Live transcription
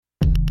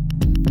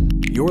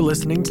You're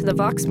listening to the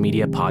Vox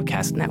Media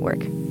Podcast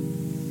Network.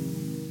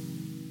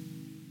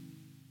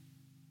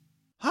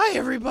 Hi,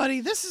 everybody.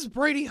 This is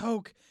Brady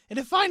Hoke, and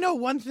if I know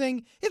one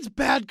thing, it's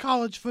bad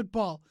college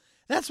football.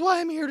 That's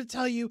why I'm here to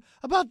tell you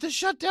about the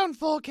Shutdown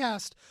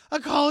Fullcast, a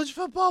college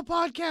football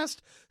podcast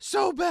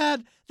so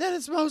bad that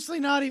it's mostly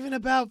not even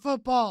about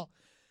football.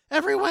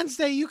 Every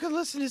Wednesday, you can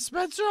listen to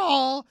Spencer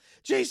Hall,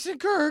 Jason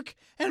Kirk,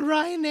 and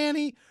Ryan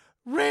Nanny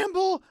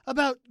ramble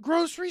about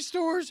grocery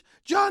stores,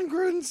 John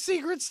Gruden's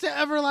secrets to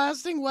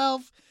everlasting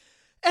wealth,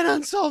 and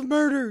unsolved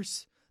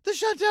murders. The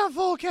Shutdown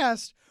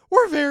Fullcast.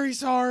 We're very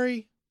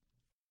sorry.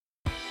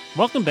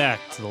 Welcome back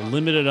to the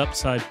Limited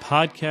Upside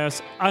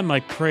Podcast. I'm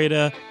Mike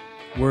Prada.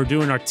 We're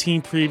doing our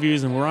team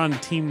previews, and we're on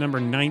team number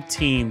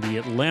 19, the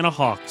Atlanta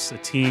Hawks, a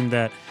team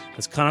that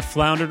has kind of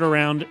floundered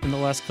around in the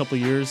last couple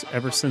of years,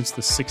 ever since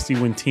the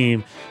 60-win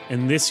team.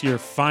 And this year,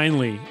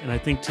 finally, and I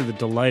think to the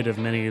delight of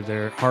many of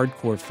their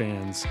hardcore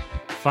fans,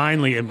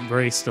 finally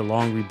embraced a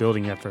long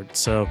rebuilding effort.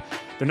 So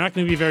they're not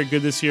going to be very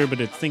good this year,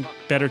 but I think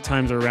better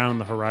times are around on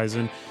the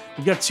horizon.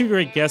 We've got two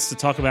great guests to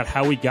talk about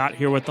how we got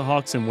here with the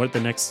Hawks and what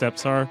the next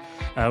steps are.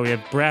 We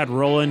have Brad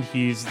Rowland.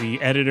 He's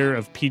the editor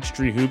of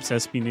Peachtree Hoops,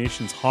 SB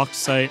Nation's Hawks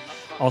site,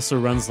 also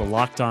runs the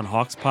Locked On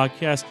Hawks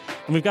podcast.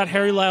 And we've got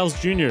Harry Lyles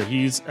Jr.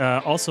 He's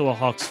also a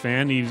Hawks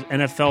fan. He's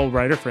NFL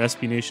writer for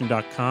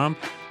SBNation.com,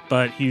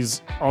 but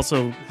he's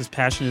also, his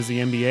passion is the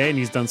NBA, and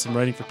he's done some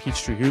writing for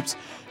Peachtree Hoops.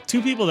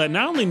 Two people that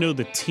not only know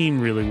the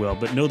team really well,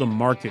 but know the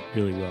market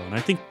really well. And I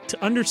think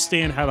to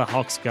understand how the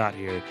Hawks got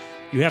here,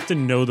 you have to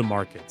know the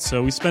market.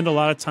 So we spend a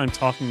lot of time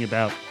talking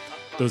about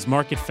those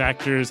market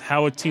factors,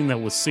 how a team that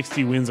was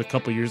 60 wins a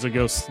couple years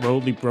ago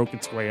slowly broke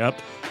its way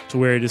up to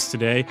where it is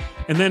today.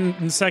 And then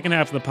in the second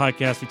half of the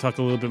podcast, we talk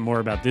a little bit more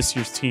about this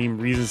year's team,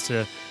 reasons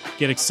to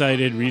get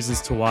excited, reasons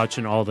to watch,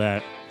 and all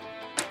that.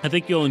 I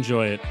think you'll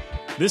enjoy it.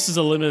 This is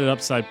a Limited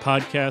Upside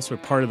Podcast. We're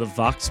part of the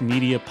Vox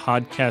Media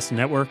Podcast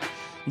Network.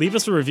 Leave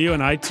us a review on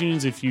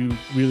iTunes if you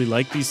really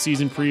like these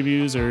season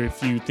previews or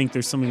if you think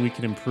there's something we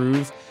can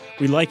improve.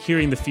 We like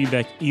hearing the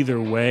feedback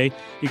either way.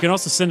 You can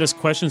also send us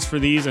questions for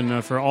these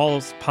and for all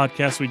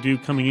podcasts we do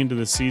coming into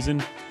the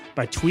season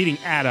by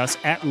tweeting at us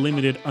at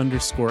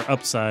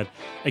 @limited_upside.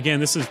 Again,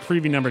 this is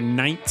preview number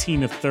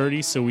 19 of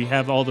 30, so we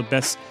have all the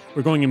best.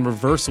 We're going in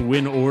reverse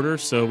win order,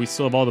 so we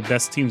still have all the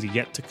best teams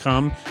yet to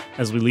come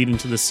as we lead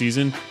into the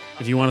season.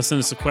 If you want to send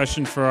us a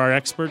question for our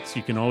experts,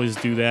 you can always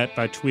do that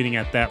by tweeting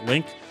at that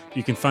link.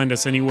 You can find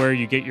us anywhere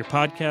you get your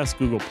podcast,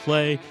 Google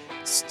Play,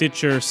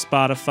 Stitcher,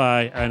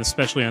 Spotify, and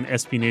especially on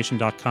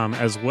SBNation.com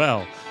as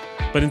well.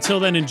 But until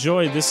then,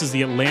 enjoy. This is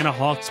the Atlanta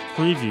Hawks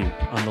preview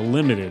on the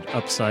Limited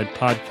Upside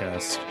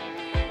Podcast.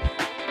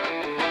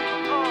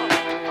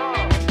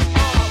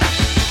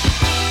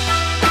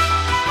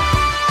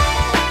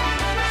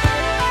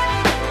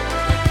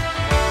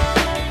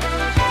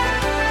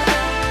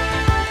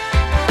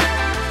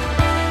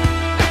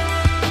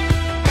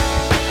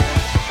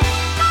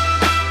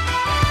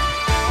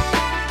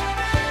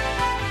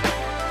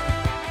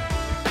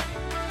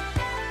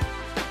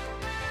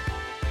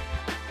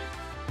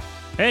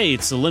 Hey,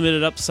 it's the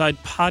Limited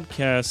Upside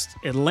Podcast,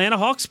 Atlanta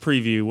Hawks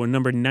preview. We're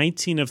number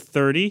 19 of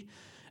 30,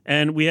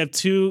 and we have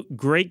two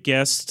great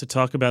guests to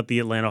talk about the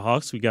Atlanta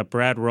Hawks. We got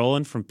Brad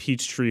Rowland from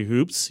Peachtree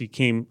Hoops. He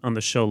came on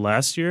the show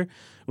last year.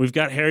 We've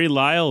got Harry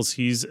Lyles.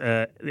 He's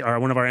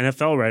one of our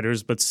NFL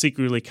writers, but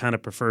secretly kind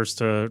of prefers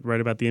to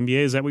write about the NBA.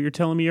 Is that what you were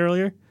telling me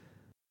earlier?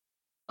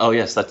 Oh,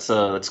 yes,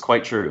 that's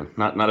quite true.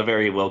 Not a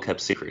very well-kept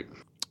secret.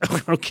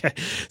 Okay,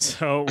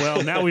 so,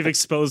 well, now we've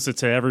exposed it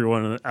to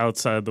everyone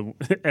outside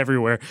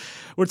everywhere.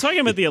 We're talking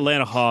about the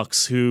Atlanta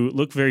Hawks, who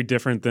look very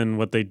different than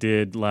what they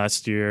did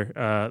last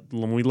year.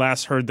 When we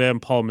last heard them,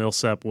 Paul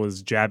Millsap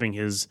was jabbing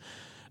his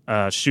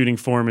shooting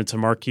form into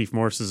Markieff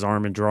Morris's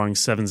arm and drawing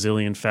 7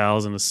 zillion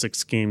fouls in a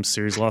 6-game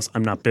series loss.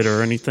 I'm not bitter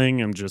or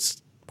anything. I'm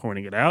just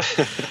pointing it out.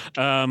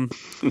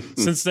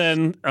 Since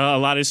then, a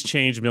lot has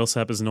changed.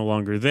 Millsap is no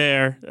longer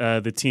there.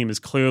 The team is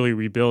clearly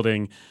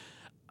rebuilding.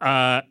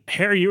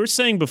 Harry, you were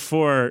saying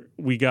before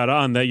we got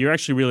on that you're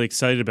actually really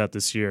excited about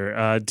this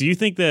year. Do you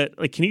think that,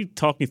 can you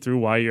talk me through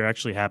why you're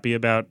actually happy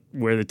about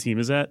where the team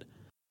is at?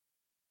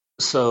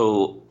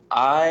 So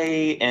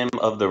I am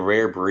of the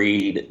rare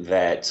breed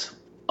that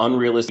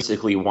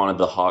unrealistically wanted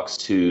the Hawks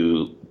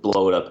to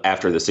blow it up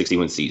after the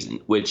 60-win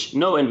season, which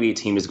no NBA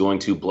team is going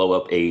to blow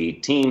up a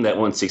team that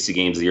won 60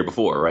 games the year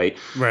before, right?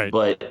 Right.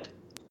 But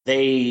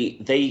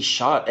They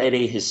shot at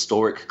a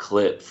historic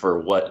clip for,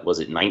 what was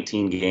it,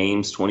 19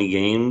 games, 20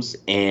 games,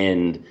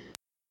 and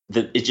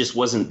it just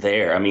wasn't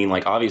there. I mean,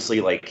 obviously,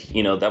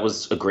 that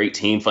was a great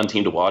team, fun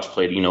team to watch,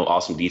 played,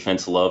 awesome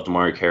defense, loved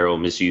Mark Carroll,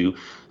 miss you,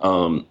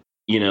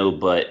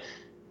 but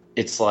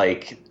it's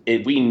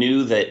we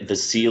knew that the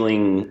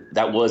ceiling,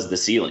 that was the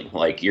ceiling.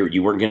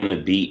 You weren't going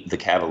to beat the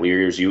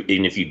Cavaliers.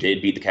 Even if you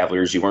did beat the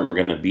Cavaliers, you weren't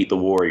going to beat the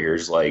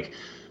Warriors.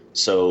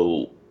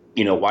 So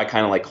why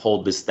kind of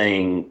hold this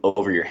thing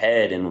over your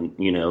head? And,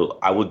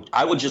 I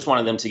would just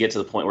wanted them to get to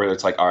the point where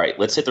it's all right,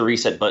 let's hit the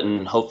reset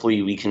button.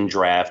 Hopefully we can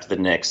draft the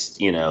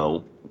next,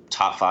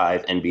 top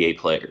 5 NBA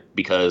player,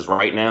 because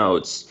right now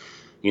it's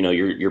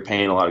you're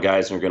paying a lot of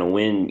guys and you're going to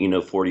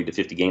win, 40 to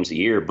 50 games a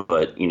year.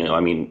 But,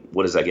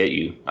 what does that get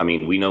you? I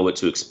mean, we know what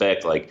to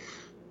expect. Like,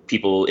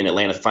 people in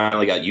Atlanta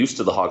finally got used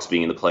to the Hawks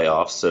being in the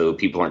playoffs, so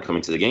people aren't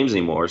coming to the games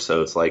anymore.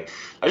 So it's like,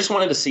 I just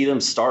wanted to see them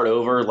start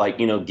over, like,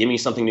 give me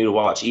something new to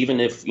watch. Even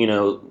if,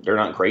 they're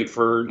not great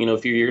for, a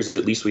few years,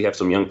 at least we have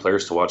some young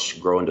players to watch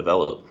grow and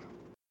develop.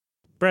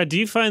 Brad, do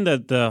you find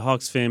that the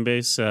Hawks fan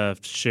base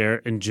share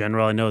in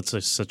general? I know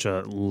it's such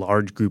a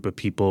large group of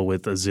people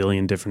with a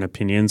zillion different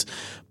opinions,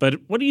 but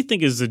what do you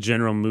think is the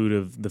general mood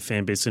of the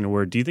fan base in a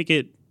word? Do you think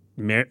it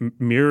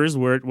mirrors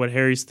what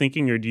Harry's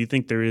thinking, or do you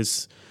think there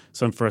is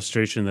some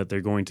frustration that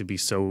they're going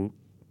to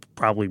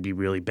probably be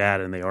really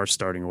bad and they are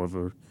starting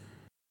over?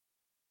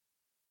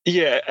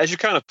 Yeah, as you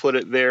kind of put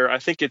it there, I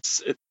think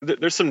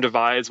there's some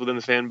divides within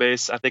the fan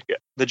base. I think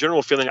the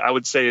general feeling, I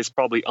would say, is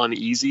probably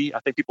uneasy.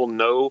 I think people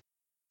know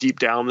deep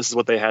down this is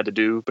what they had to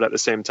do, but at the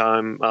same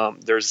time,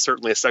 there's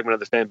certainly a segment of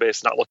the fan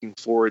base not looking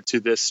forward to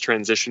this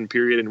transition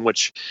period in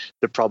which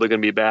they're probably going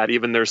to be bad.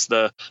 Even there's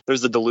the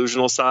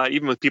delusional side,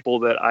 even with people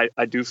that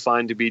I do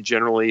find to be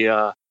generally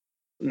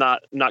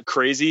not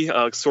crazy,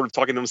 sort of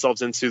talking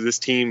themselves into this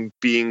team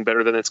being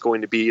better than it's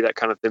going to be, that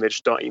kind of thing. They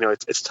just don't,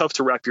 it's tough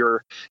to wrap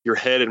your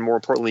head and, more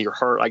importantly, your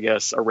heart, I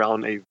guess,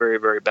 around a very,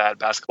 very bad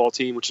basketball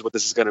team, which is what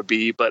this is going to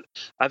be. But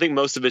I think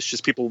most of it's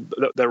just people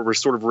that were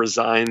sort of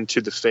resigned to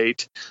the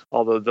fate,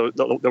 although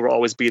there will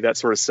always be that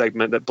sort of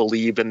segment that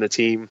believe in the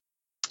team.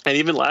 And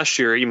even last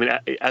year, even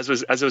as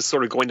it was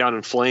sort of going down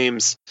in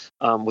flames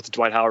with the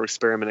Dwight Howard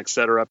experiment, et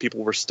cetera,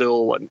 people were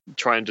still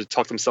trying to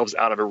talk themselves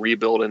out of a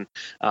rebuild. And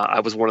I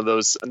was one of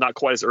those, not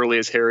quite as early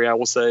as Harry, I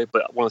will say,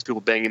 but one of those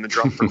people banging the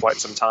drum for quite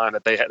some time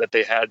that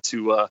they had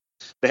to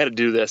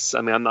do this.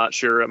 I mean, I'm not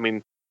sure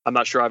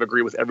I've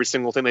agreed with every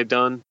single thing they've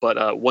done,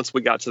 but once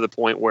we got to the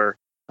point where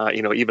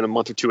even a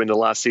month or two into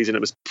last season,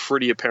 it was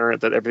pretty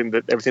apparent that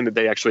everything that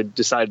they actually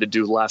decided to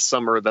do last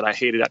summer that I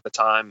hated at the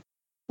time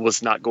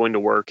was not going to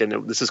work,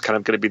 and this is kind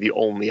of going to be the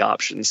only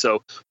option.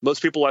 So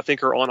most people, I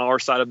think, are on our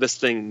side of this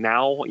thing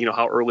now.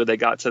 How early they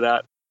got to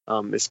that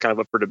is kind of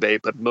up for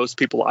debate, but most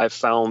people I've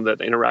found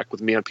that interact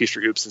with me on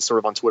Peachtree Hoops and sort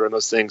of on Twitter and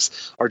those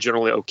things are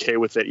generally okay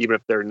with it, even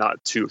if they're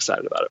not too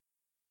excited about it.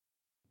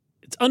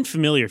 It's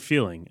unfamiliar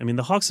feeling. I mean,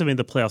 the Hawks have made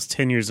the playoffs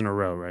 10 years in a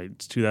row, right?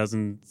 It's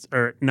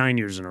 9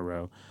 years in a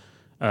row.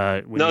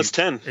 It's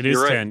 10. It is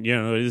You're 10. Right.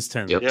 It is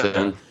 10. Yep, yeah.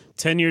 10.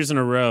 10 years in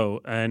a row,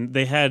 and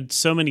they had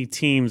so many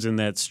teams in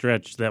that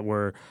stretch that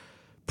were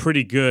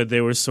pretty good.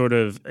 They were sort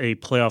of a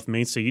playoff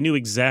mainstay. You knew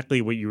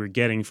exactly what you were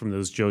getting from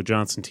those Joe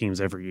Johnson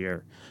teams every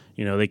year.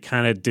 They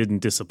kind of didn't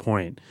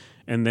disappoint.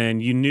 And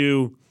then you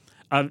knew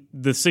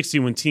the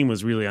 61 team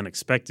was really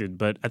unexpected,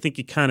 but I think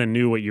you kind of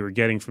knew what you were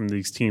getting from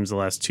these teams the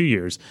last 2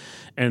 years.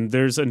 And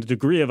there's a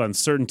degree of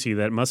uncertainty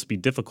that must be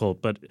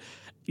difficult, but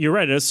you're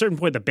right. At a certain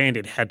point, the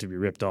Band-Aid had to be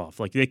ripped off.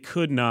 Like, they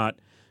could not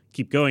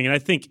keep going. And I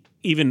think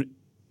even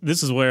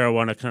this is where I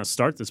want to kind of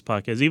start this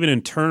podcast. Even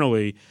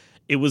internally,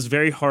 it was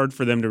very hard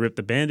for them to rip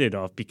the Band-Aid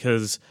off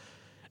because,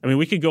 I mean,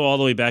 we could go all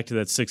the way back to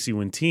that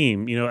 61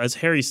 team. As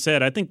Harry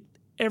said, I think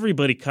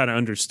everybody kind of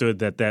understood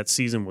that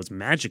season was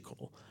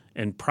magical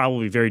and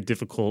probably very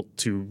difficult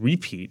to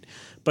repeat.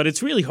 But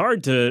it's really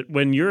hard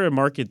when you're a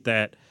market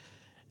that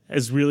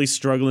is really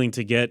struggling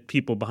to get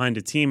people behind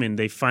a team and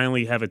they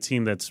finally have a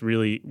team that's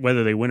really,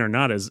 whether they win or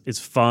not, is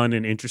fun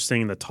and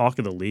interesting and the talk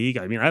of the league.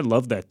 I mean, I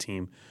love that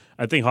team.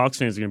 I think Hawks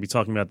fans are going to be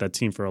talking about that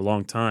team for a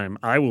long time.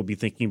 I will be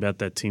thinking about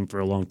that team for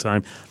a long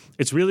time.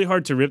 It's really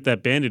hard to rip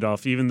that Band-Aid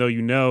off, even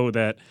though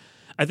that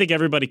I think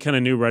everybody kind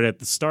of knew right at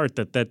the start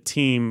that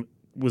team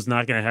was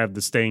not going to have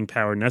the staying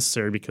power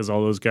necessary because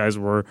all those guys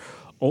were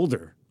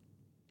older.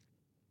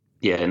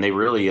 Yeah, and they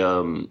really,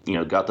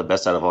 got the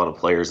best out of a lot of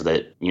players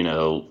that,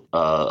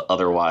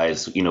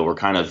 otherwise, were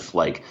kind of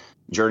like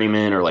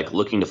journeymen or like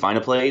looking to find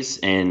a place.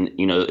 And,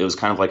 it was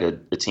kind of like a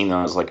team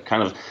that was like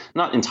kind of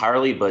not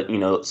entirely, but,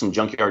 some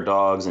junkyard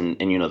dogs and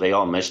they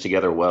all meshed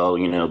together well,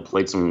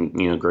 played some,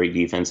 great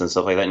defense and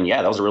stuff like that. And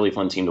yeah, that was a really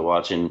fun team to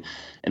watch. And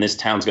this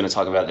town's going to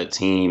talk about that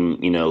team,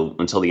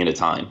 until the end of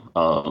time,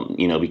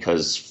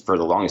 because for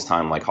the longest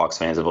time, like Hawks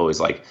fans have always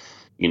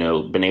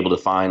been able to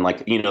find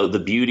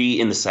the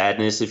beauty in the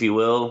sadness, if you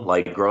will.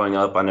 Like growing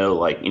up, I know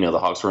the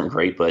Hawks weren't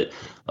great, but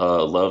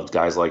loved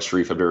guys like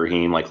Sharif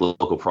Abdur-Rahim, like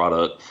local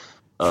product,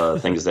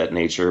 things of that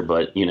nature.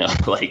 But,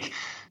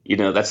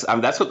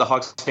 that's what the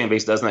Hawks fan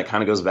base does. And that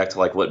kind of goes back to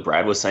what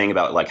Brad was saying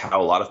about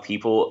how a lot of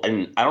people,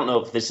 and I don't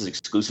know if this is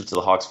exclusive to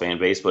the Hawks fan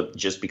base, but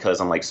just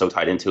because I'm so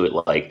tied into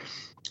it,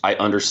 I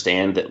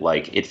understand that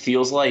it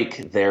feels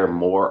like they're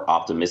more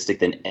optimistic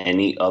than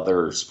any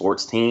other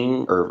sports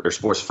team or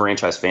sports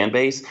franchise fan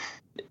base,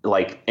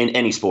 in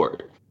any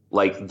sport.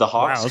 The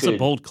Hawks that's a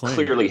bold claim.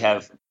 Clearly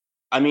have.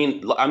 I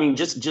mean,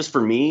 just for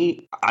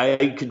me,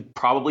 I could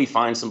probably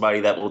find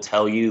somebody that will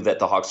tell you that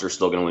the Hawks are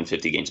still going to win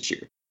 50 games this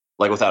year,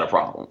 without a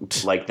problem.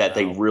 That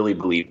they really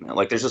believe in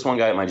it. There's just one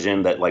guy at my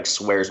gym that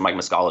swears Mike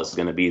Muscala is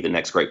going to be the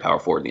next great power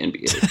forward in the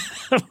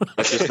NBA.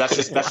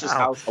 that's just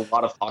how a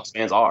lot of Hawks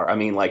fans are. I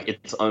mean,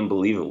 it's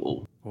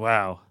unbelievable.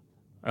 Wow.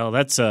 Oh,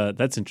 that's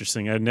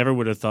interesting. I never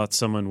would have thought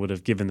someone would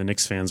have given the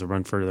Knicks fans a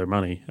run for their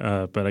money,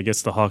 but I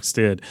guess the Hawks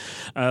did.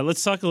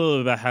 Let's talk a little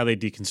bit about how they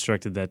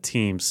deconstructed that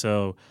team.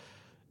 So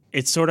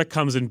it sort of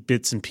comes in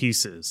bits and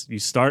pieces. You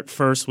start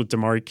first with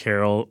DeMarre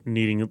Carroll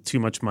needing too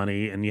much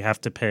money, and you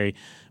have to pay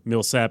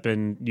Millsap,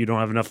 and you don't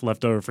have enough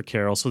left over for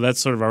Carroll. So that's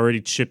sort of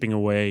already chipping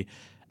away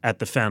at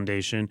the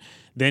foundation.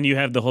 Then you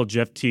have the whole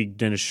Jeff Teague,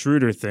 Dennis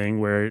Schroeder thing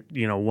where,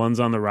 one's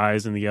on the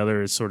rise and the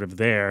other is sort of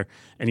there,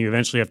 and you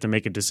eventually have to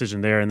make a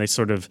decision there, and they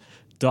sort of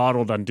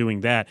dawdled on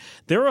doing that.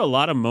 There were a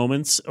lot of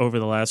moments over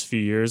the last few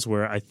years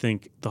where I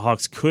think the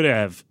Hawks could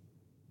have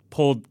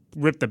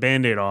ripped the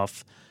Band-Aid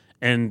off,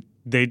 and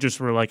they just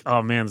were like,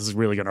 oh man, this is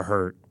really going to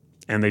hurt,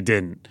 and they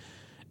didn't.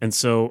 And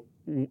so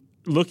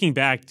looking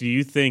back, do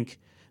you think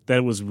that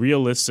it was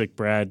realistic,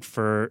 Brad,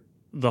 for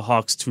the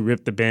Hawks to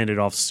rip the Band-Aid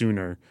off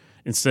sooner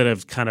instead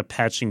of kind of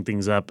patching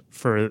things up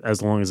for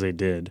as long as they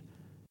did?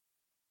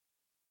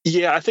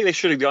 Yeah, I think they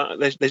should have gone.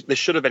 They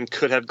should have and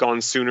could have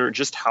gone sooner.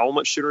 Just how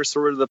much sooner is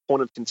sort of the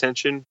point of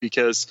contention,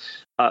 because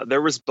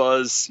there was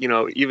buzz,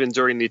 even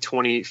during the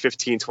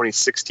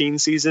 2015-2016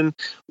 season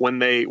when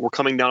they were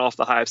coming down off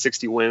the high of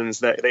 60 wins.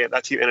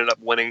 That team ended up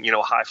winning,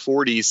 high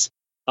 40s.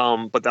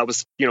 But that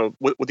was,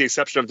 with the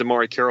exception of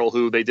DeMarre Carroll,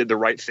 who they did the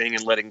right thing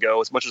in letting go.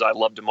 As much as I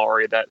love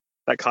DeMarre,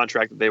 that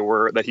contract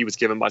that he was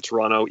given by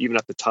Toronto, even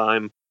at the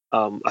time.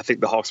 I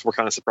think the Hawks were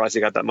kind of surprised they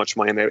got that much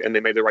money, and they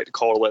made the right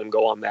call to let him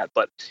go on that.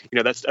 But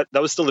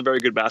that was still a very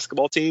good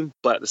basketball team.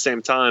 But at the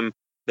same time,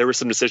 there were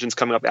some decisions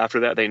coming up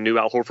after that. They knew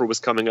Al Horford was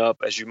coming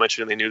up, as you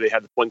mentioned, and they knew they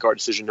had the point guard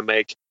decision to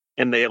make,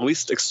 and they at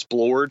least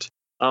explored.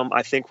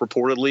 I think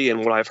reportedly,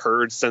 and what I've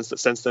heard since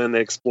then,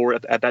 they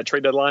explored at that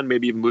trade deadline,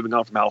 maybe even moving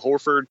on from Al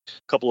Horford, a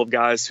couple of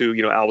guys who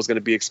Al was going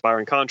to be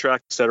expiring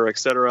contract, et cetera, et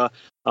cetera.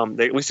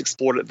 They at least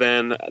explored it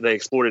then. They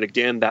explored it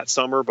again that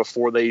summer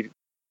before they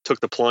took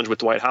the plunge with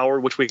Dwight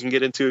Howard, which we can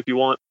get into if you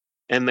want.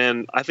 And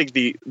then I think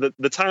the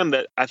time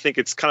that I think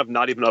it's kind of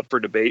not even up for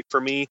debate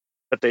for me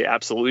that they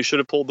absolutely should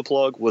have pulled the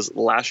plug was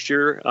last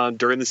year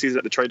during the season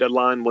at the trade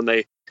deadline, when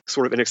they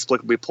sort of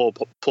inexplicably pulled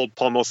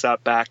Paul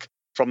Millsap back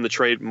from the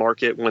trade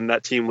market when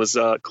that team was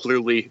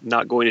clearly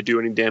not going to do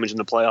any damage in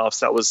the playoffs.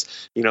 That was,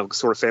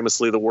 sort of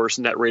famously the worst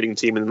net rating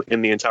team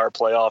in the entire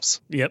playoffs.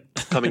 Yep.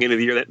 Coming into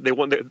the year, they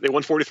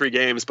won 43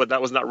 games, but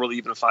that was not really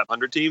even a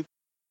 500 team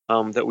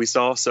that we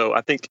saw. So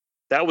I think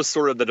that was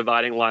sort of the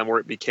dividing line where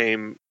it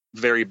became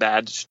very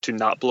bad to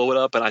not blow it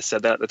up. And I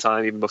said that at the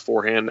time, even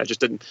beforehand. That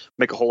just didn't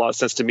make a whole lot of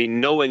sense to me,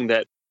 knowing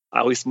that,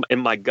 at least in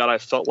my gut, I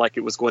felt like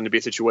it was going to be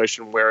a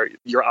situation where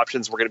your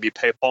options were going to be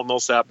pay Paul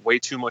Millsap way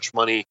too much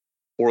money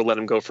or let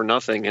him go for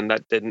nothing. And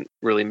that didn't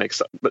really make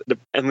sense. But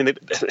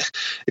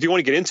if you want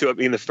to get into it,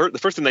 the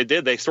first thing they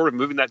did, they sort of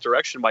moved in that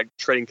direction by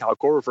trading Kyle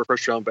Korver for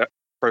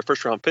a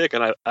first round pick.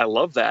 And I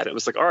love that. It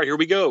was like, all right, here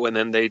we go. And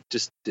then they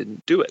just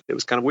didn't do it. It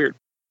was kind of weird.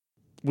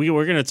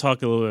 We're going to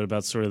talk a little bit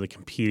about sort of the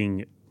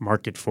competing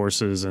market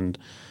forces and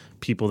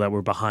people that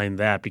were behind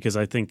that, because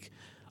I think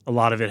a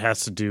lot of it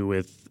has to do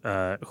with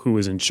who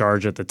was in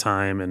charge at the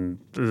time, and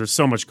there's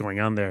so much going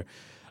on there.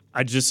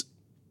 Let's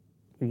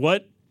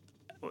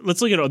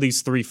look at all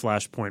these three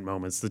flashpoint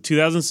moments. The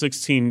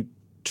 2016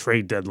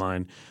 trade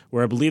deadline,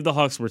 where I believe the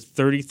Hawks were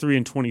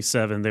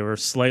 33-27. They were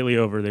slightly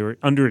over. They were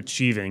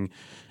underachieving.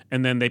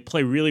 And then they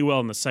play really well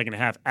in the second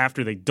half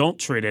after they don't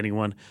trade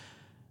anyone.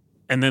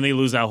 And then they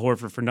lose Al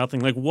Horford for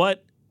nothing.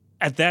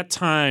 At that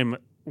time,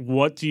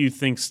 what do you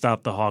think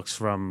stopped the Hawks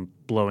from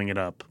blowing it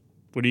up?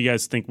 What do you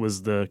guys think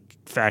was the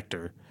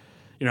factor?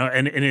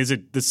 And is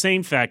it the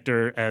same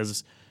factor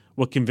as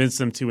what convinced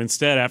them to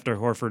instead, after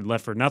Horford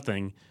left for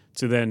nothing,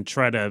 to then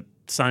try to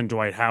sign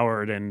Dwight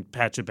Howard and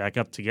patch it back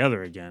up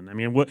together again? I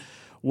mean,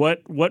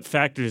 what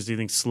factors do you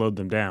think slowed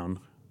them down?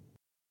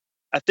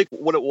 I think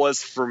what it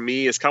was for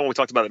me is kind of what we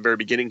talked about at the very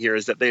beginning here,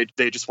 is that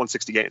they just won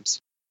 60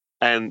 games.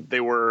 And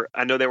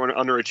I know they were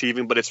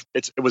underachieving, but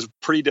it was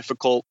pretty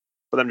difficult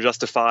for them to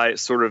justify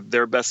sort of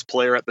their best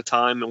player at the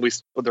time, at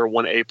least their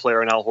 1A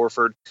player in Al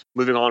Horford,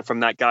 moving on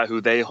from that guy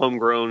who they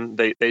homegrown,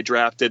 they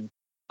drafted,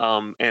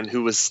 and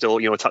who was still,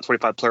 a top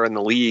 25 player in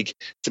the league,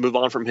 to move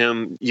on from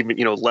him, even,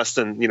 less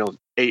than,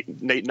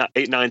 8,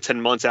 9,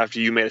 10 months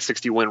after you made a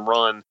 60-win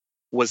run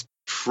was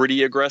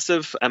pretty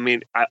aggressive. I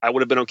mean, I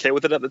would have been okay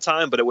with it at the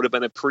time, but it would have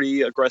been a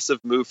pretty aggressive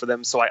move for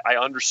them. So I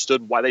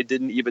understood why they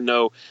didn't even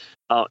know.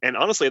 And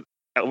honestly,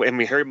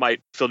 Harry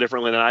might feel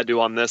differently than I do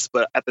on this,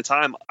 but at the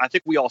time, I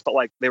think we all felt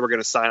like they were going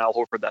to sign Al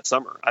Horford that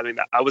summer. I mean,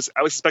 I was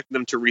expecting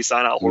them to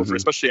re-sign Al Horford,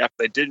 especially after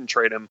they didn't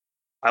trade him.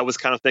 I was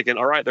kind of thinking,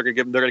 all right, they're going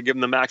to give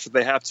him the max that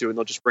they have to, and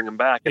they'll just bring him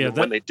back. And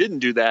when they didn't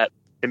do that,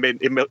 it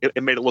made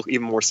it look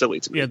even more silly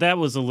to me. Yeah,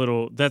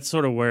 that's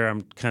sort of where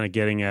I'm kind of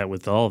getting at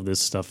with all of this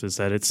stuff, is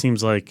that it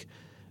seems like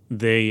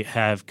they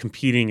have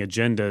competing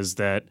agendas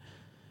that,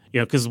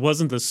 because it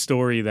wasn't the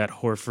story that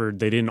Horford,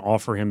 they didn't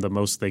offer him the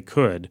most they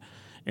could.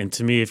 And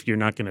to me, if you're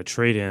not going to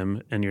trade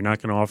him and you're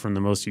not going to offer him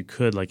the most you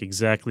could,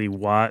 exactly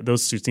why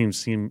those two teams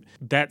seems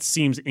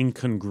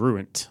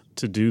incongruent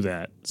to do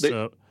that.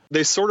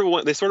 They sort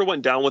of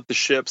went down with the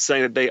ship,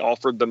 saying that they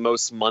offered the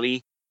most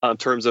money in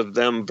terms of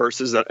them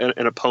versus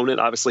an opponent.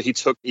 Obviously,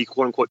 he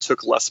quote unquote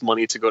took less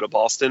money to go to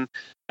Boston.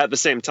 At the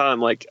same time,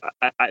 like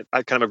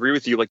I kind of agree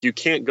with you. Like you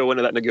can't go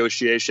into that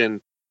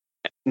negotiation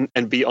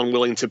and be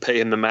unwilling to pay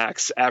him the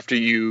max after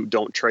you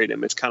don't trade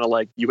him. It's kind of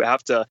like you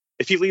have to,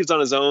 if he leaves on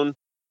his own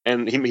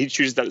and he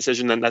chooses that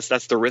decision, then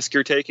that's the risk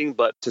you're taking.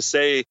 But to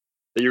say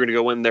that you're going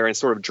to go in there and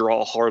sort of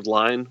draw a hard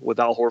line with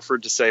Al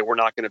Horford to say, we're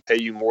not going to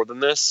pay you more than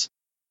this,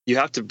 you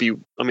have to be,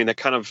 I mean, that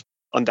kind of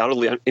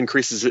undoubtedly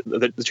increases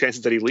the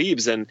chances that he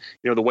leaves. And,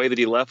 the way that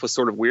he left was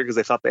sort of weird because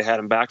they thought they had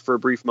him back for a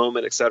brief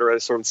moment, et cetera.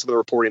 Sort of some of the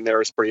reporting there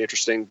is pretty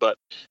interesting. But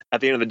at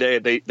the end of the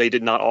day, they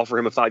did not offer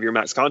him a 5-year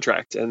max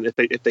contract. And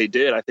if they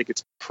did, I think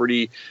it's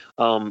pretty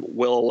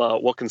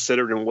well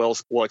considered and well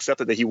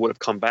accepted that he would have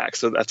come back.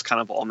 So that's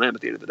kind of on them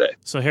at the end of the day.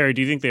 So, Harry,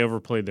 do you think they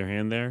overplayed their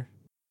hand there?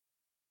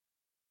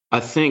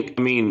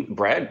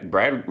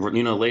 Brad,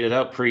 laid it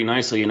out pretty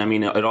nicely.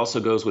 And it also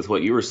goes with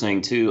what you were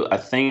saying too. I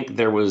think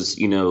there was,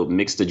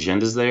 mixed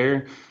agendas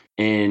there.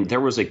 And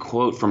there was a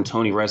quote from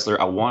Tony Ressler.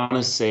 I want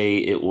to say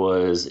it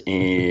was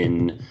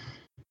in,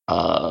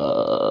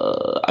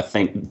 I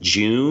think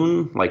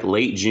June, like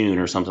late June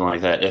or something like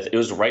that. It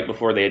was right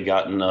before they had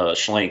gotten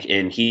Schlenk.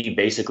 And he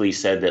basically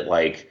said that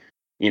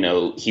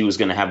he was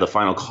going to have the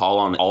final call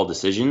on all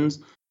decisions.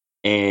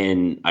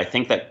 And I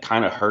think that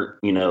kind of hurt,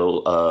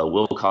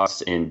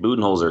 Wilcox and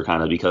Budenholzer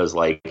kind of because, a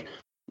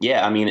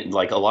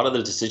lot of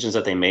the decisions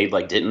that they made,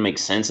 didn't make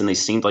sense. And they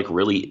seemed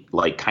really,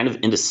 kind of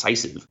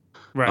indecisive.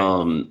 Right.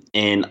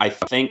 And I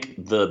think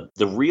the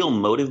real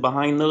motive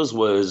behind those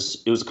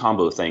was a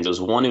combo of things. It was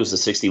the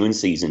 60-win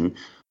season.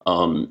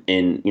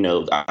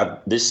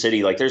 This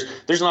city,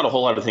 there's not a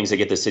whole lot of things that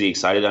get the city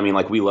excited.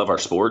 We love our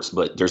sports,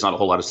 but there's not a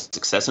whole lot of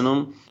success in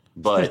them.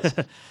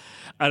 But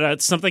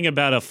it's something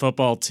about a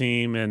football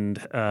team and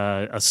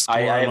a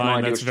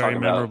scoreline that's very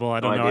memorable. I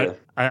don't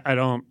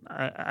know.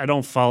 I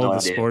don't follow the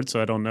sport,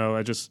 so I don't know.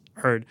 I just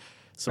heard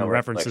some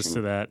references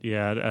to that.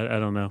 Yeah, I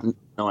don't know.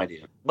 No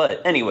idea.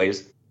 But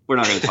anyways, we're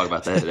not going to talk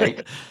about that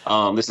today.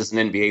 This is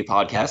an NBA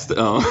podcast.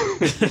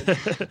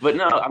 But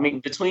no,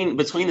 between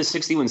the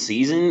 60-win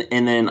season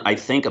and then I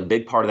think a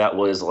big part of that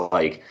was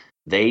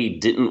they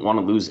didn't want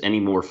to lose any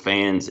more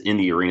fans in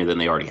the arena than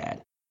they already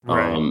had.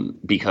 Right.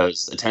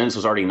 Because attendance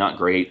was already not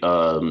great.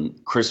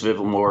 Chris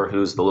Vivamore,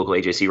 who's the local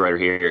AJC writer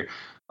here,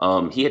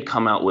 he had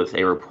come out with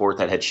a report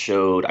that had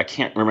showed, I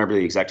can't remember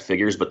the exact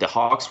figures, but the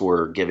Hawks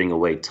were giving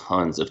away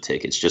tons of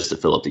tickets just to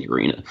fill up the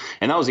arena.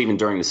 And that was even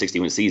during the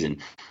 60-win season.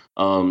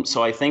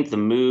 So I think the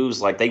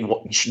moves, did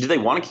they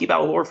want to keep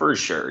Al Horford?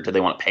 Sure. Did they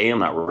want to pay him?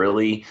 Not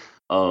really.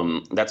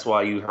 That's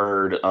why you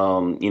heard,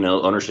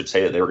 ownership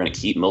say that they were going to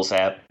keep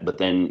Millsap. But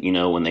then,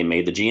 when they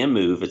made the GM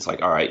move, it's all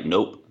right,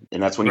 nope.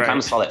 And that's when you kind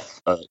of saw that,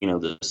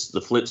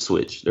 the flip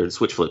switch, or the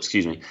switch flip,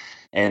 excuse me.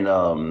 And,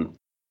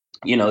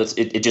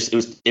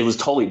 it was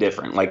totally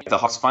different. The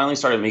Hawks finally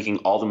started making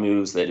all the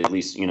moves that at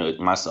least,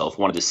 myself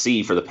wanted to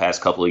see for the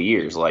past couple of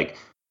years.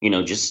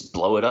 Just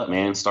blow it up,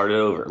 man. Start it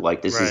over.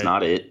 This is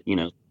not it.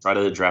 Try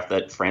to draft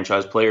that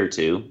franchise player or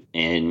two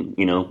and,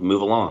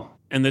 move along.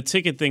 And the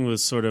ticket thing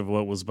was sort of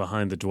what was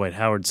behind the Dwight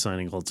Howard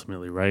signing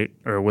ultimately, right?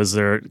 Or was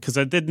there – because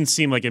that didn't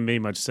seem like it made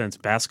much sense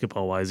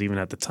basketball-wise even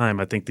at the time.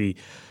 I think the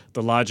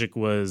logic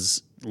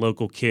was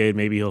local kid,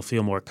 maybe he'll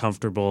feel more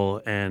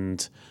comfortable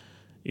and,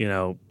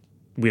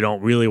 we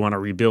don't really want to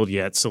rebuild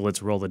yet, so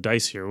let's roll the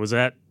dice here. Was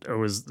that –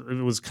 or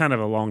it was kind of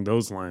along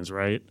those lines,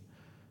 right?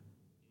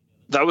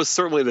 That was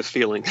certainly the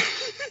feeling.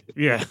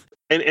 Yeah.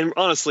 And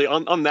honestly,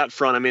 on that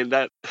front,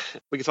 that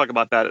we could talk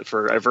about that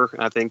forever.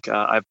 I think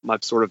I've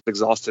sort of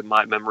exhausted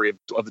my memory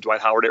of the Dwight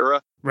Howard era.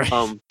 Right.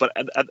 But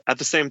at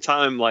the same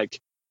time,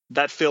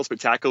 that failed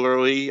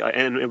spectacularly,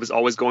 and it was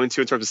always going to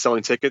in terms of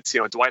selling tickets.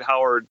 Dwight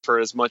Howard, for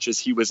as much as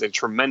he was a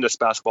tremendous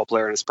basketball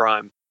player in his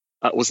prime,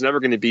 was never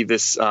going to be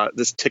this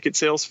ticket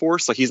sales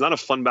force. He's not a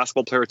fun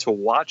basketball player to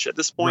watch at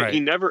this point. Right. He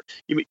never,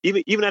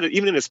 even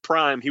in his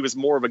prime, he was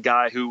more of a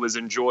guy who was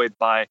enjoyed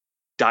by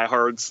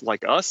diehards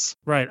like us.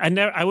 Right.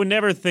 I would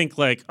never think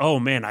oh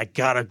man, I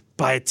gotta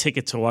buy a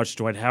ticket to watch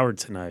Dwight Howard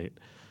tonight.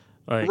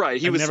 Right.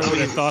 He was never would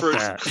have thought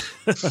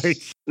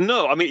that.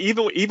 No,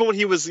 even when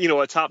he was,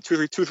 a top two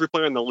or three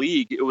player in the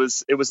league, it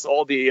was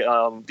all the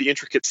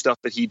intricate stuff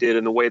that he did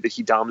and the way that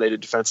he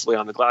dominated defensively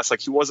on the glass.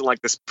 He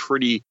wasn't this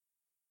pretty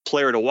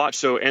player to watch.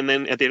 So, and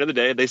then at the end of the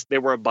day, they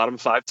were a bottom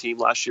 5 team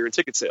last year in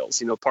ticket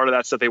sales. Part of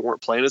that's that they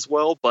weren't playing as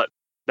well, but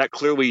that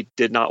clearly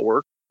did not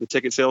work. The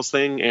ticket sales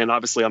thing, and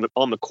obviously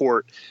on the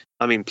court,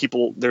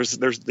 people there's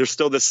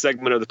still this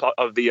segment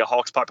of the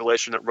Hawks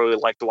population that really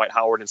like Dwight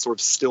Howard and sort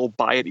of still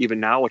buy it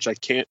even now, which I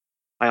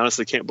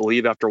honestly can't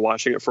believe after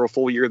watching it for a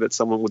full year that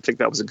someone would think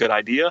that was a good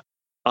idea.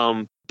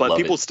 But love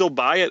people still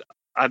buy it.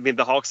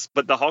 The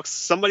Hawks,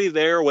 somebody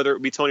there, whether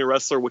it be Tony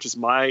Ressler, which is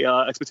my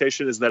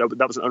expectation, is that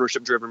that was an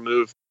ownership driven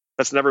move.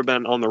 That's never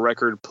been on the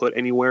record put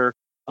anywhere.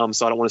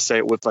 So I don't want to say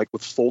it with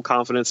full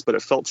confidence, but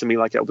it felt to me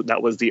like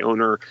that was the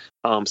owner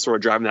sort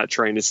of driving that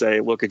train to say,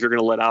 look, if you're going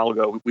to let Al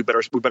go, we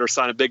better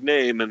sign a big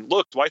name. And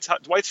look,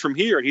 Dwight's from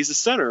here and he's a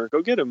center.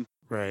 Go get him.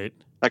 Right.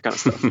 That kind of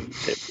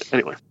stuff.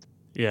 Anyway.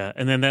 Yeah,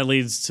 and then that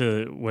leads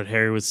to what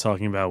Harry was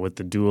talking about with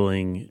the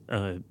dueling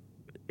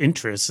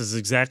interests is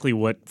exactly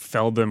what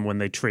felled them when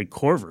they trade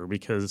Korver,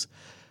 because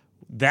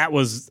that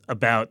was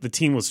about the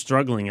team was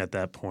struggling at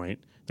that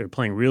point. They're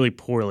playing really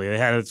poorly. They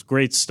had a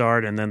great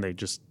start, and then they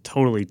just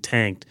totally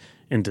tanked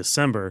in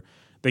December.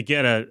 They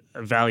get a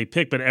Valley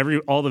pick, but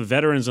all the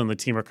veterans on the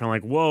team are kind of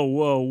like, whoa,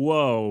 whoa,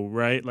 whoa,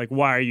 right? Like,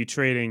 why are you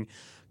trading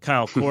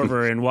Kyle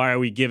Korver, and why are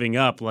we giving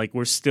up? Like,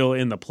 we're still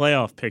in the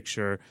playoff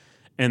picture.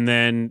 And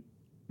then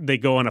they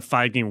go on a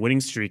 5-game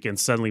winning streak, and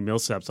suddenly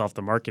Millsap's off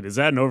the market. Is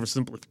that an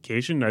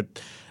oversimplification?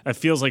 That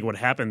feels like what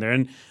happened there.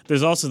 And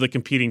there's also the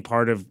competing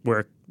part of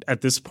where,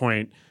 at this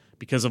point,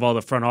 because of all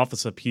the front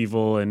office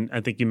upheaval, and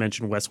I think you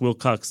mentioned Wes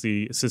Wilcox,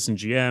 the assistant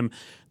GM,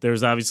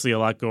 there's obviously a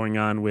lot going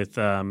on with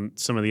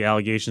some of the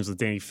allegations with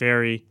Danny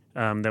Ferry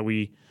that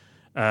we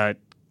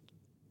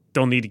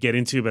don't need to get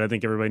into, but I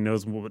think everybody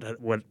knows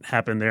what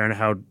happened there and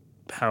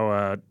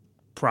how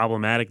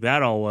problematic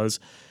that all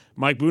was.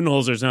 Mike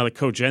Budenholzer is now the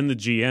coach and the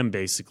GM,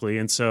 basically,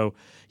 and so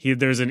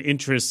there's an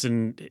interest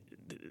in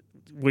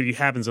what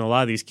happens in a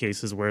lot of these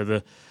cases where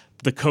the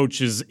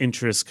coach's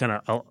interests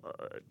kind of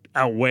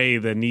outweigh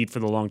the need for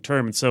the long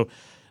term, and so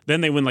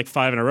then they win like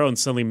 5 in a row, and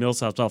suddenly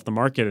Millsap's off the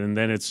market, and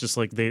then it's just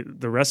like the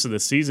rest of the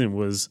season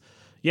was,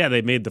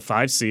 they made the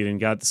 5 seed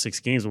and got the 6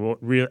 games. But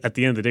at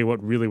the end of the day,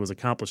 what really was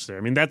accomplished there?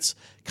 I mean, that's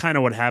kind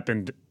of what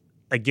happened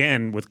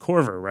again with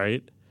Korver,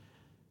 right?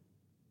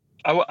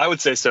 I would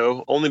say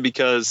so, only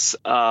because,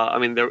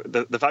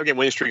 the 5-game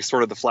winning streak is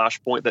sort of the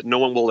flashpoint that no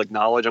one will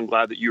acknowledge. I'm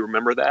glad that you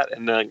remember that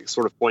and then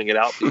sort of pointing it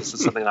out, because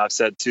it's something that I've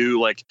said too.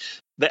 Like,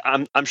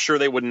 I'm sure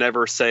they would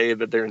never say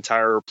that their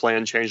entire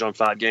plan changed on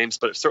 5 games,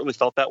 but it certainly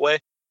felt that way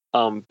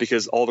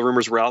because all the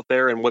rumors were out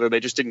there, and whether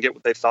they just didn't get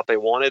what they thought they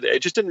wanted,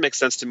 it just didn't make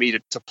sense to me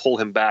to pull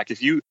him back.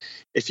 If you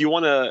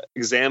want to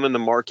examine the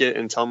market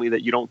and tell me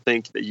that you don't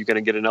think that you're going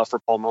to get enough for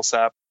Paul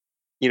Millsap,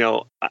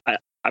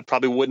 I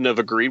probably wouldn't have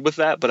agreed with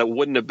that, but it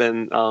wouldn't have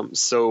been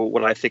so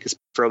what I think is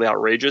fairly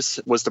outrageous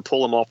was to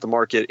pull him off the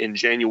market in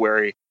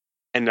January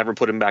and never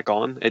put him back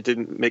on. It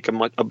didn't make a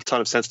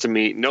ton of sense to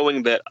me,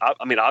 knowing that,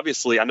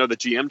 obviously I know the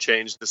GM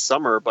changed this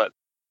summer, but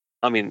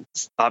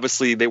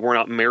obviously they were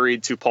not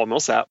married to Paul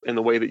Millsap in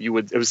the way that you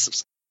would. It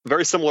was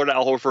very similar to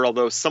Al Horford,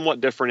 although somewhat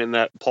different in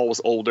that Paul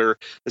was older.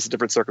 It's a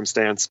different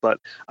circumstance, but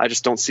I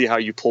just don't see how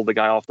you pull the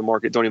guy off the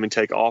market, don't even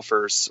take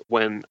offers,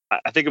 when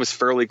I think it was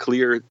fairly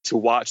clear to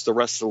watch the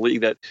rest of the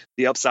league that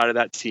the upside of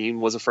that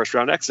team was a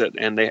first-round exit,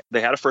 and they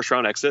had a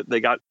first-round exit.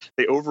 They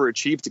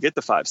overachieved to get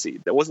the 5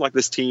 seed. It wasn't like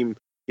this team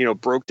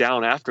broke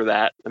down after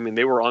that.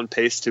 They were on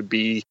pace to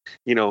be,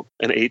 an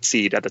 8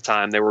 seed at the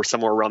time. They were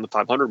somewhere around the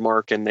 500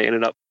 mark, and they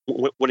ended up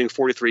winning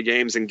 43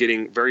 games and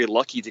getting very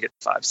lucky to get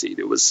the 5 seed.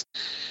 It was.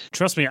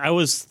 Trust me, I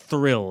was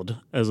thrilled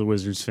as a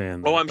Wizards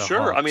fan. Oh, I'm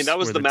sure. Hawks that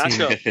was the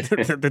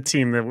matchup. The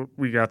team that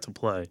we got to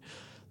play.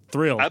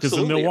 Thrilled. Because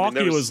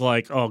Milwaukee was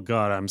like, oh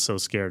God, I'm so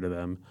scared of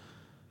them.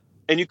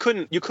 And you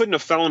couldn't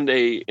have found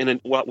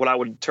what I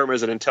would term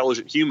as an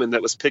intelligent human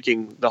that was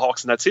picking the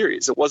Hawks in that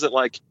series. It wasn't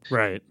like,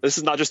 right. This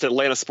is not just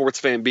Atlanta sports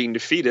fan being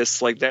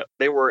defeatist. Like that,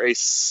 they were a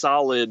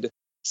solid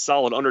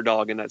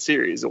underdog in that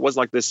series. It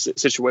wasn't like this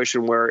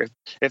situation where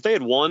if they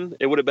had won,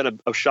 it would have been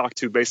a shock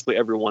to basically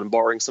everyone,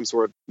 barring some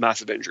sort of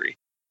massive injury.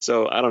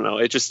 So I don't know.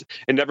 It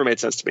never made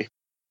sense to me.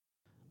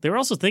 They were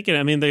also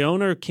thinking, the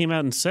owner came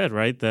out and said,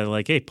 right, that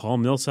like, hey, Paul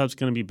Millsap's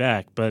going to be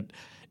back, but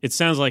it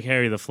sounds like,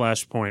 Harry, the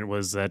flashpoint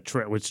was that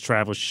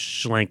Travis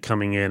Schlenk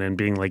coming in and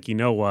being like, you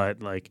know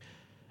what, like,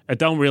 I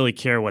don't really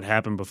care what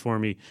happened before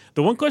me.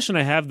 The one question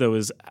I have, though,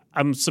 is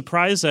I'm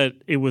surprised that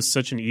it was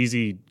such an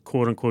easy,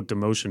 quote-unquote,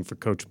 demotion for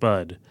Coach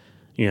Bud.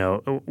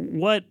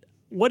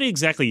 What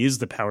exactly is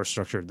the power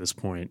structure at this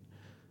point?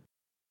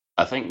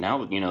 I think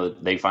now,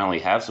 they finally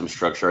have some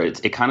structure.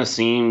 It kind of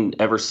seemed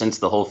ever since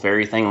the whole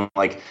Ferry thing,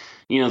 like,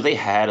 they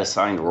had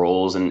assigned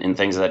roles and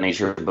things of that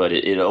nature, but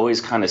it always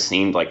kind of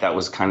seemed like that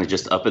was kind of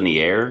just up in the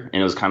air.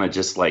 And it was kind of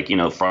just like,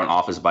 front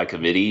office by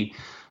committee,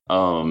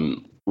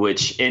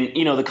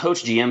 the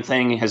coach GM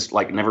thing has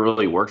like never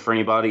really worked for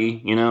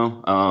anybody,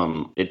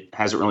 it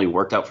hasn't really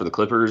worked out for the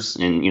Clippers,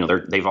 and,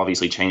 they've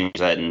obviously changed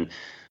that. And,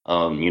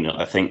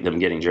 I think them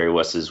getting Jerry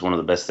West is one of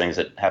the best things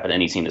that happened to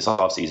any team this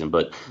offseason,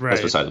 but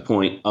That's beside the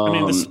point.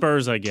 The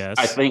Spurs, I guess.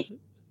 I think.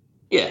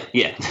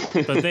 Yeah.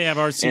 But they have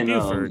R.C.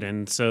 Buford,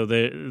 and so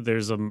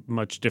there's a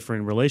much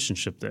different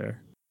relationship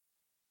there.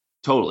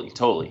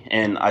 Totally.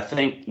 And I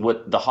think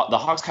what the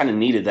Hawks kind of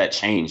needed that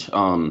change.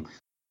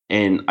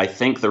 And I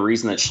think the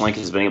reason that Schlenk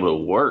has been able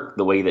to work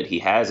the way that he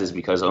has is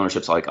because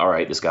ownership's like, all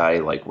right, this guy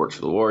like works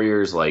for the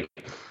Warriors. Like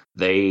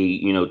they,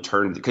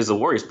 turned, because the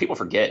Warriors, people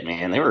forget,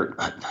 man, they were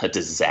a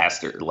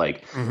disaster.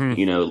 Like, in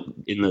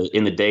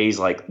the days,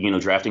 like,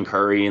 drafting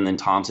Curry and then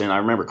Thompson. I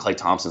remember Klay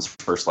Thompson's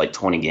first like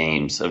 20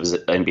 games of his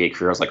NBA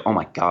career. I was like, oh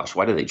my gosh,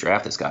 why did they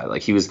draft this guy?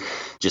 Like he was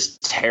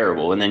just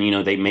terrible. And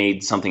then, they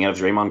made something out of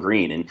Draymond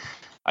Green. And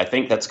I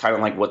think that's kind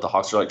of like what the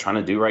Hawks are like trying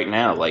to do right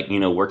now. Like,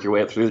 work your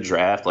way up through the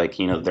draft. Like,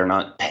 they're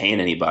not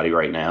paying anybody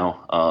right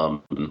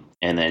now.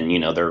 And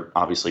then, they're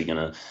obviously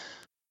going to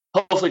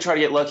hopefully try to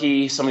get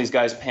lucky. Some of these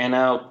guys pan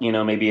out,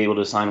 maybe able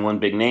to sign one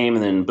big name,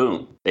 and then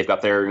boom, they've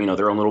got their own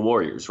little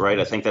Warriors, right?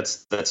 I think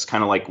that's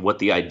kind of like what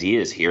the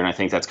idea is here, and I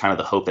think that's kind of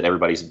the hope that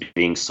everybody's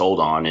being sold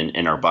on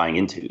and are buying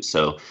into.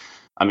 So,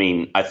 I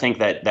mean, I think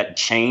that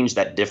change,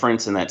 that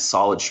difference, and that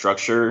solid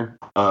structure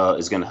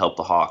is going to help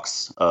the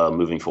Hawks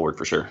moving forward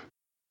for sure.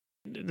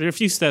 There are a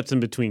few steps in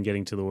between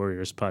getting to the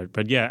Warriors part,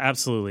 but yeah,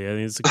 absolutely. I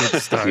think it's a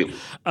good start.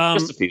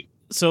 Just a few.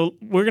 So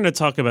we're going to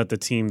talk about the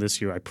team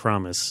this year, I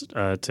promise,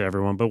 to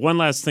everyone. But one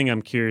last thing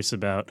I'm curious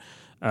about,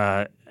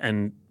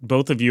 and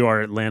both of you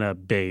are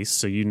Atlanta-based,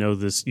 so you know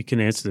this. You can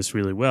answer this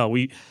really well.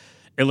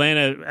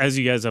 Atlanta, as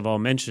you guys have all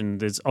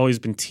mentioned, has always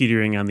been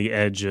teetering on the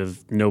edge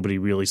of nobody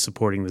really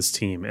supporting this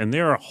team. And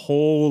there are a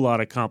whole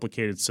lot of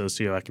complicated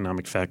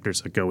socioeconomic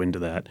factors that go into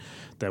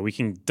that we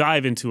can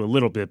dive into a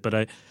little bit, but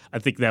I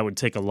think that would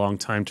take a long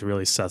time to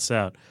really suss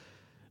out.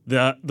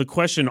 The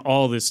question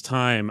all this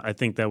time, I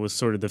think that was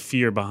sort of the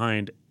fear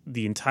behind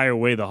the entire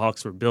way the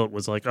Hawks were built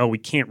was like, oh, we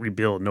can't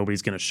rebuild.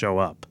 Nobody's going to show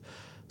up.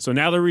 So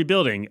now they're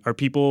rebuilding. Are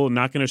people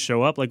not going to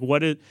show up? Like,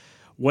 what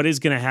is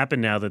going to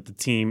happen now that the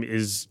team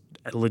is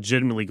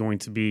legitimately going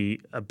to be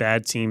a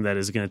bad team that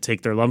is going to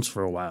take their lumps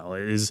for a while?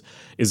 Is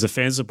the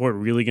fan support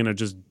really going to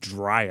just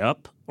dry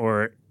up?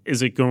 Or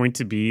is it going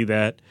to be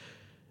that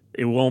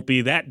it won't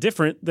be that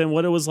different than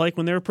what it was like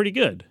when they were pretty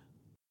good?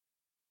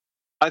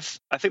 I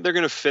think they're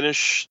going to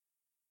finish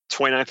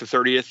 29th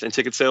or 30th in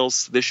ticket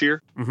sales this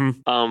year.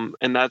 Mm-hmm.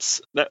 And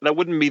that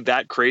wouldn't be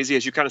that crazy,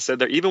 as you kind of said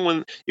there. Even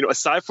when,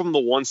 aside from the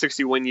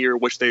 161 year,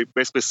 which they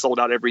basically sold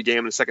out every game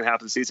in the second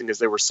half of the season because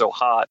they were so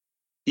hot,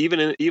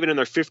 even in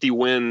their 50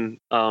 win,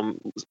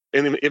 even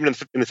in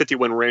the 50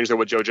 win range there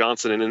with Joe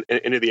Johnson and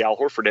into the Al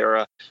Horford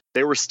era,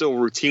 they were still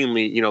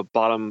routinely,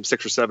 bottom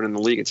 6 or 7 in the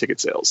league in ticket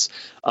sales.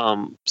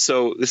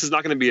 So this is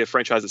not going to be a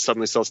franchise that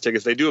suddenly sells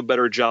tickets. They do a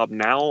better job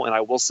now, and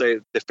I will say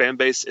the fan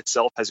base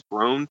itself has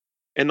grown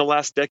in the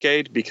last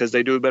decade because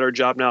they do a better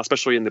job now,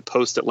 especially in the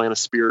post-Atlanta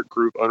Spirit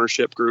group,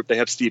 ownership group. They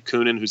have Steve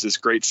Koonin, who's this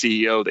great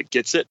CEO that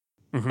gets it.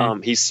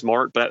 Mm-hmm. He's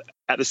smart, but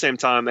at the same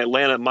time,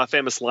 Atlanta, my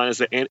famous line is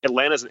that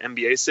Atlanta is an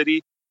NBA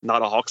city,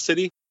 not a Hawks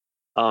city.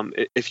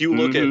 If you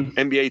look at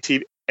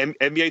NBA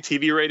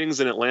TV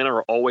ratings in Atlanta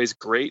are always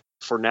great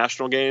for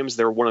national games.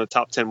 They're one of the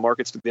top 10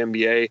 markets for the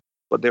NBA,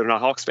 but they're not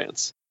Hawks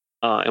fans.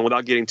 And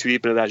without getting too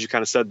deep into that, as you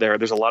kind of said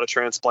there's a lot of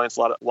transplants,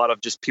 a lot of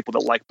just people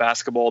that like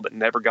basketball that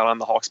never got on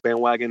the Hawks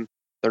bandwagon.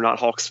 They're not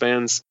Hawks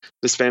fans.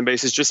 This fan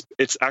base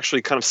it's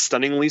actually kind of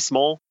stunningly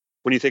small.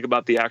 When you think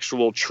about the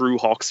actual true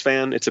Hawks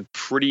fan, it's a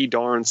pretty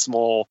darn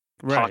small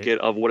pocket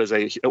of what is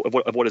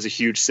a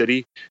huge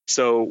city.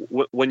 So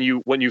when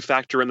you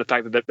factor in the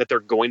fact that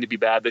they're going to be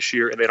bad this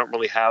year and they don't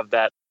really have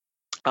that,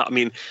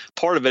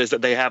 part of it is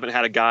that they haven't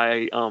had a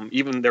guy.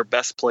 Even their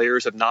best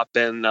players have not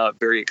been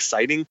very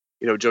exciting.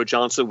 Joe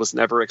Johnson was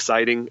never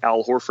exciting.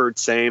 Al Horford,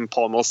 same.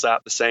 Paul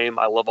Millsap, the same.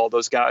 I love all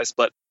those guys,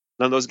 but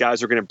none of those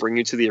guys are going to bring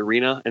you to the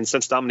arena. And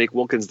since Dominique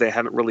Wilkins, they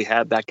haven't really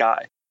had that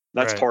guy.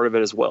 That's part of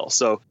it as well.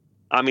 So.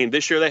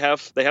 This year they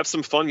have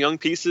some fun young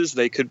pieces.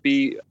 They could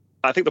be.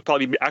 I think they'll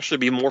probably actually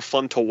be more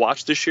fun to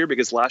watch this year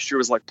because last year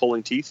was like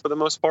pulling teeth for the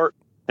most part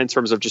in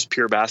terms of just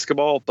pure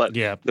basketball. But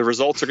the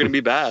results are going to be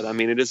bad.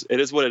 It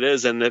is what it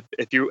is. And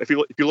if you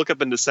look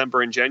up in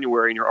December and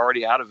January and you're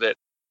already out of it,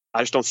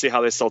 I just don't see how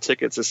they sell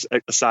tickets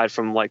aside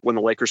from like when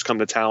the Lakers come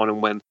to town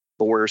and when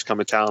the Warriors come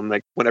to town.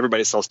 Like when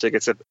everybody sells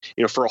tickets,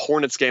 for a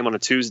Hornets game on a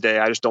Tuesday,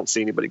 I just don't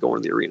see anybody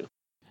going to the arena.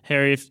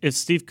 Harry, if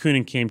Steve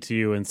Koonin came to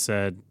you and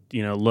said,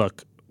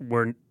 look,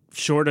 we're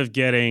short of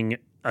getting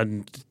a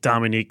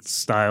Dominique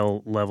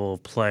style level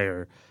of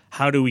player,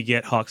 how do we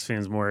get Hawks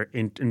fans more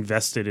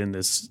invested in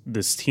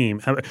this team?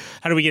 How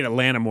do we get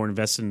Atlanta more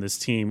invested in this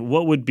team?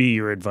 What would be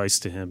your advice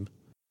to him?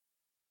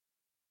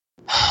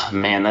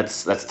 Man,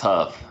 that's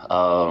tough.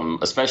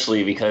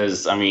 Especially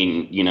because, now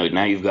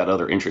you've got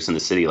other interests in the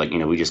city. Like,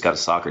 we just got a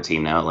soccer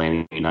team now,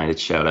 Atlanta United,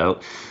 shout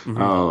out.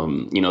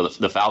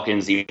 Mm-hmm. The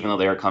Falcons, even though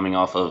they're coming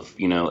off of,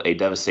 a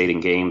devastating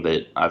game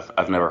that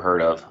I've never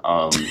heard of,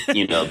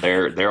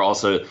 they're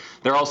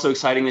also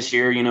exciting this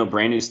year,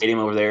 brand new stadium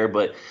over there.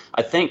 But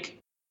I think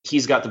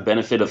he's got the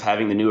benefit of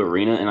having the new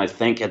arena, and I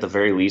think at the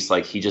very least,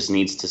 like, he just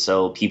needs to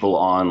sell people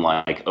on,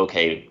 like,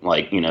 okay,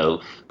 like,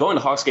 going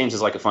to Hawks games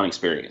is like a fun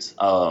experience.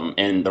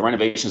 And the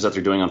renovations that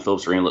they're doing on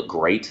Phillips Arena look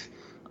great.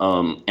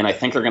 And I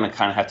think they're going to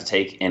kind of have to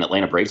take an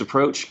Atlanta Braves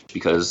approach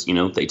because,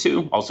 they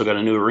too also got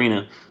a new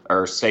arena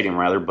or stadium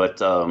rather, but,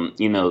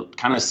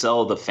 kind of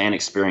sell the fan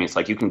experience.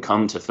 Like, you can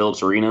come to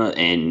Phillips Arena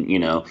and,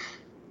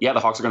 the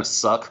Hawks are going to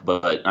suck,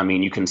 but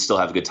you can still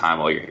have a good time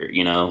while you're here.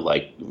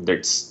 Like,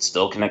 they're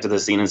still connected to the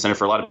Siemens Center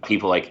for a lot of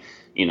people. Like,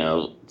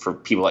 for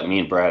people like me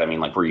and Brad,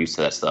 like, we're used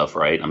to that stuff,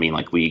 right?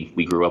 Like,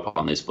 we grew up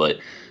on this, but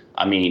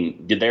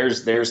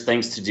there's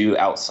things to do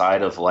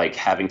outside of like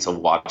having to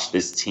watch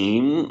this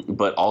team,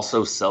 but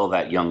also sell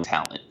that young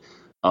talent,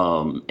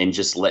 and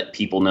just let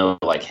people know,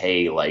 like,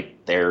 hey,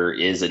 like, there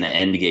is an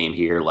end game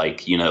here.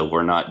 Like,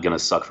 we're not going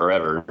to suck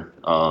forever.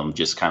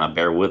 Just kind of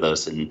bear with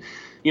us and.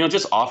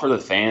 Just offer the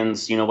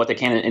fans, what they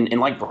can.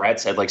 And like Brad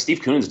said, like, Steve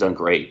Koonin's done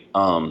great.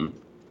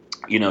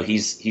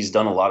 he's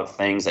done a lot of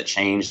things that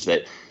changed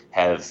that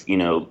have,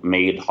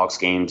 made Hawks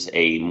games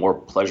a more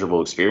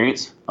pleasurable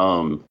experience.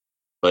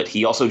 But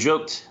he also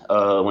joked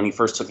when he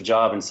first took the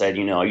job and said,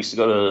 I used to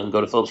go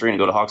to Phillips Arena and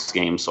go to Hawks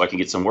games so I could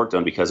get some work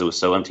done because it was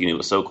so empty and it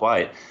was so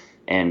quiet.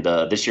 And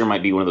this year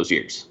might be one of those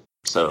years.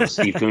 So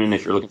Steve Koonin,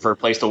 if you're looking for a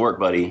place to work,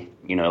 buddy,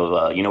 you know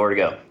where to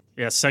go.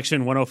 Yeah,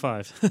 section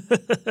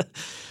 105.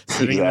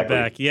 Sitting in the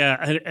back.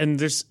 Yeah,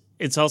 and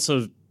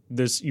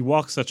you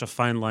walk such a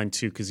fine line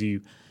too, because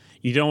you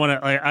don't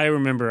want to. I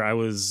remember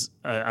I'm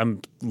a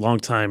long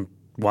time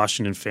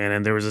Washington fan,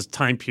 and there was a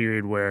time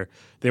period where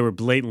they were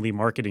blatantly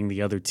marketing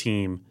the other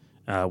team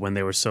when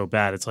they were so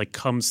bad. It's like,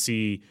 come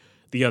see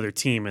the other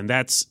team, and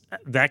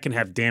that can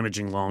have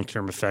damaging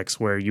long-term effects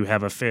where you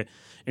have a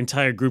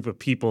entire group of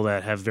people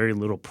that have very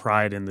little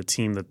pride in the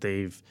team that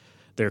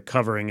they're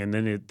covering, and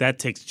then that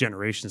takes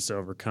generations to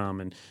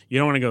overcome, and you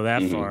don't want to go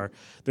that far.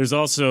 There's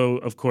also,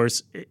 of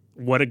course,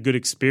 what a good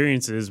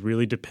experience is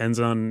really depends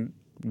on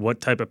what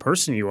type of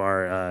person you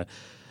are,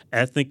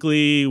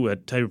 ethnically,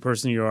 what type of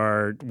person you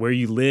are, where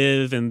you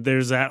live, and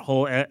there's that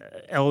whole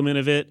element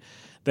of it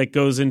that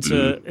goes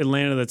into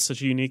Atlanta that's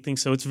such a unique thing.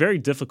 So it's very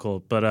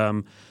difficult,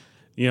 but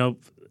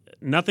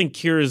nothing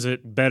cures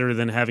it better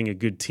than having a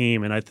good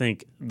team. And I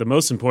think the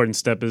most important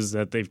step is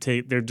that they've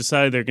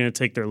decided they're going to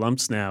take their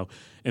lumps now,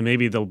 and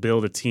maybe they'll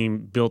build a team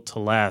built to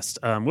last.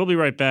 We'll be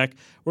right back.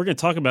 We're going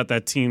to talk about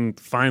that team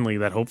finally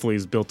that hopefully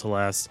is built to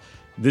last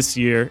this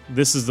year.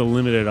 This is the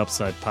Limited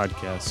Upside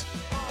Podcast.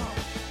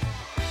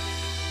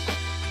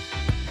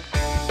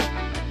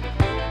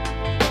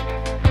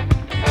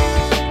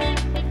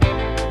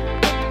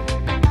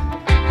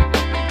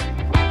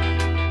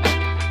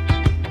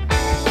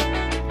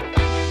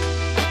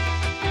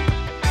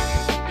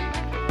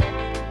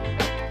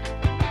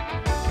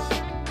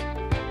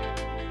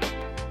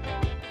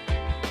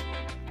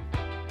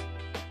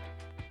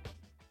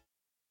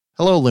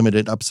 Hello,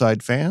 Limited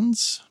Upside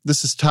fans.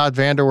 This is Todd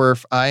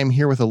Vanderwerf. I am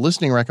here with a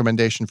listening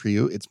recommendation for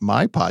you. It's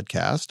my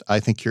podcast, I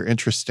Think You're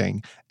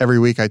Interesting. Every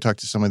week I talk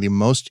to some of the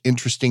most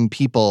interesting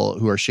people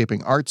who are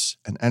shaping arts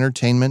and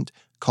entertainment,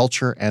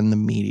 culture, and the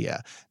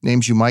media.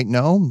 Names you might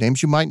know,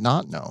 names you might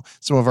not know.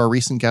 Some of our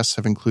recent guests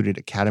have included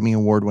Academy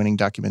Award-winning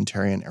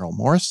documentarian Errol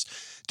Morris,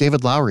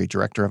 David Lowery,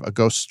 director of A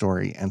Ghost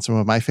Story, and some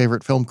of my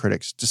favorite film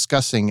critics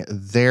discussing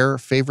their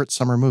favorite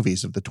summer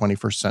movies of the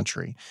 21st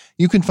century.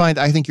 You can find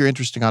I Think You're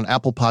Interesting on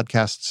Apple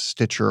Podcasts,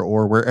 Stitcher,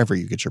 or wherever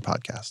you get your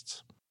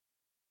podcasts.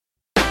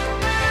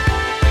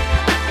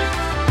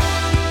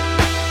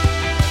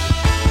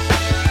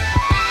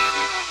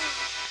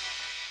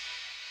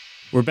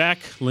 We're back.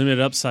 Limited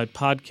Upside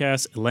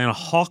Podcast, Atlanta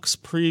Hawks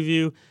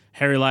preview.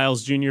 Harry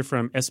Lyles Jr.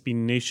 from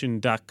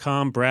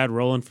SBNation.com, Brad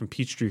Rowland from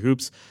Peachtree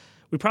Hoops.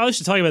 We probably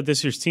should talk about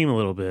this year's team a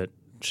little bit,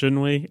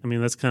 shouldn't we? I mean,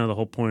 that's kind of the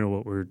whole point of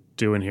what we're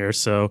doing here.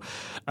 So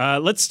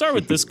let's start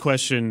with this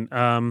question.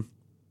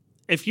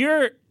 If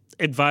you're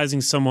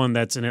advising someone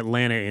that's in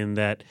Atlanta and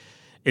that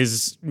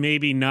is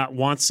maybe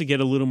wants to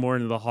get a little more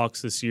into the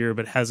Hawks this year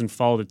but hasn't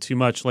followed it too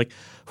much, like,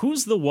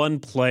 who's the one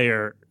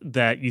player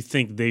that you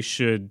think they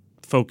should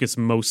focus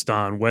most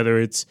on, whether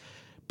it's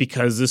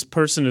because this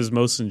person is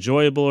most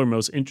enjoyable or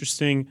most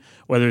interesting,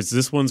 whether it's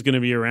this one's going to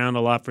be around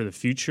a lot for the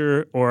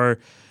future, or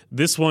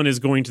this one is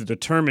going to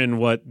determine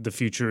what the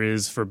future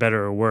is for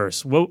better or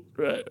worse?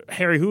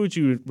 Harry, who would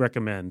you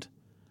recommend?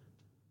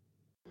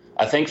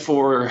 I think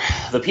for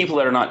the people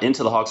that are not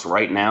into the Hawks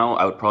right now,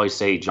 I would probably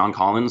say John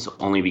Collins,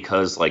 only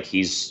because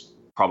he's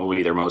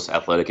probably their most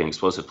athletic and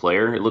explosive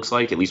player, it looks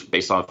like, at least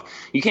based off.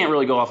 You can't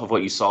really go off of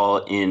what you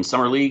saw in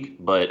Summer League,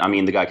 but, I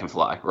mean, the guy can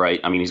fly,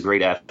 right? I mean, he's a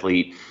great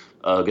athlete,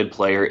 a good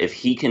player. If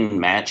he can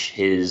match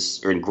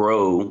and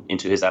grow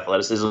into his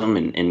athleticism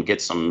and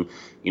get some,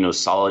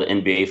 solid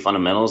NBA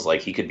fundamentals,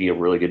 he could be a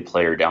really good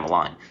player down the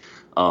line.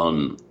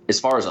 As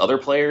far as other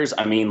players,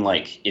 I mean,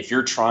 if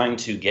you're trying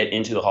to get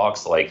into the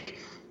Hawks, for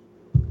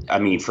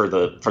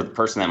the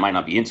person that might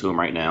not be into him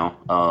right now,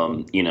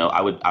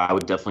 I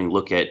would definitely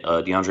look at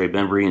DeAndre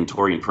Bembry and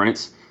Taurean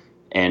Prince,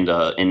 and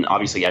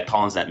obviously add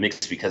Collins in that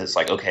mix, because it's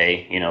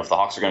okay, if the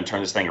Hawks are going to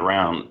turn this thing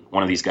around,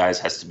 one of these guys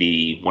has to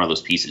be one of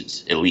those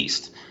pieces at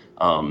least.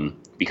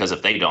 Because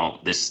if they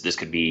don't, this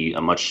could be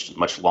a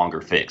much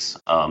longer fix.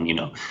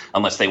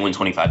 Unless they win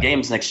 25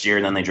 games next year,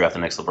 and then they draft the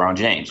next LeBron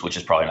James, which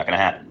is probably not going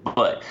to happen.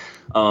 But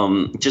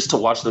just to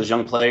watch those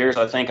young players,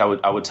 I think I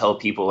would tell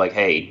people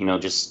hey,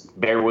 just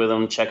bear with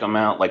them, check them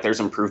out. There's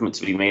improvements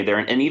to be made there,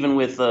 and even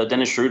with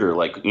Dennis Schroeder,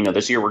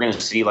 this year we're going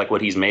to see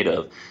what he's made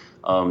of.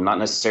 I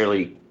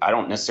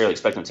don't necessarily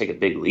expect them to take a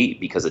big leap,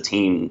 because the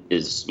team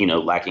is,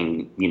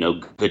 lacking,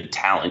 good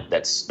talent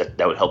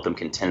that would help them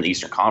contend the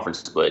Eastern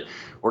Conference. But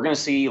we're going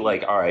to see, all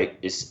right,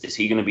 is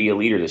he going to be a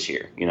leader this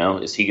year?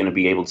 Is he going to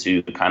be able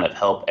to kind of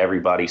help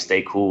everybody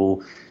stay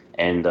cool?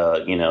 And,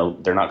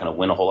 they're not going to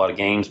win a whole lot of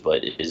games,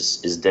 but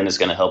is Dennis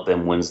going to help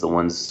them win the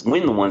ones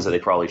that they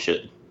probably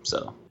should?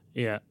 So,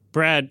 yeah.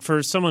 Brad,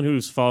 for someone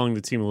who's following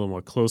the team a little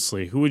more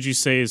closely, who would you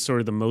say is sort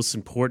of the most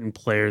important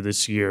player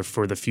this year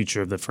for the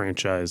future of the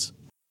franchise?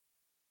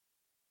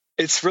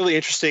 It's really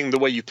interesting the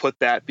way you put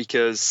that,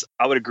 because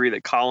I would agree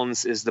that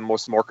Collins is the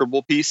most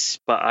marketable piece,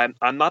 but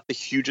I'm not the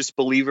hugest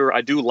believer.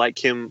 I do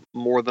like him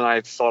more than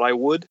I thought I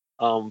would,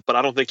 but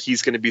I don't think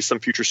he's going to be some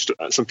future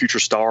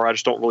star. I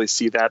just don't really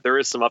see that. There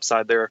is some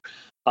upside there.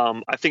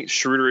 I think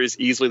Schroeder is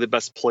easily the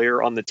best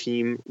player on the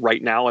team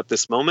right now at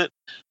this moment,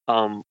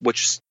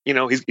 which,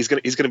 he's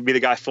going to be the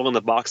guy filling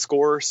the box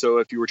score. So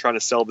if you were trying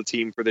to sell the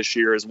team for this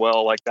year as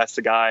well, like that's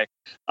the guy.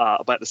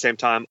 But at the same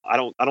time, I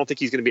don't think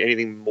he's going to be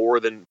anything more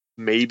than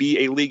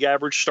maybe a league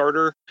average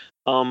starter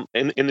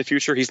in the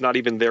future. He's not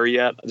even there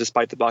yet,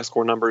 despite the box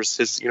score numbers.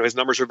 His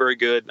numbers are very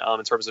good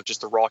in terms of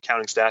just the raw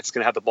counting stats. He's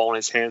going to have the ball in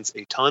his hands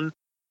a ton.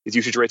 His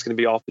usage rate's going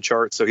to be off the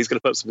chart, so he's going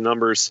to put up some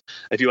numbers.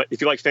 If you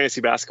like fantasy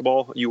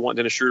basketball, you want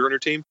Dennis Schroeder on your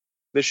team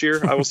this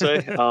year, I will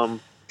say.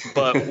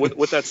 But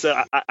with that said,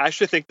 I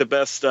actually think the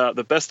best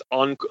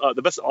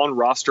on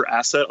roster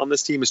asset on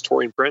this team is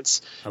Taurean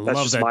Prince.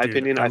 That's just my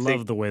opinion. I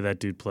love the way that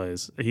dude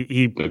plays.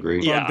 He bugged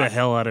the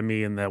hell out of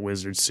me in that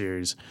Wizards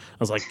series. I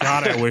was like,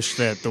 God, I wish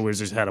that the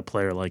Wizards had a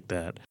player like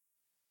that.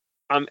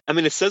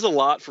 It says a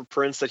lot for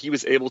Prince that he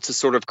was able to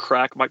sort of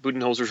crack Mike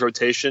Budenholzer's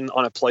rotation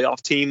on a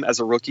playoff team as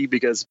a rookie,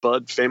 because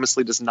Bud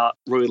famously does not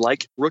really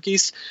like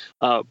rookies.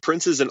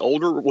 Prince was an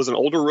older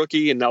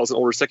rookie and now is an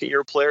older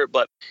second-year player,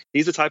 but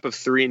he's the type of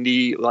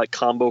 3-and-D like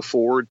combo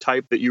forward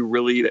type that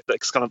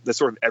that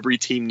sort of every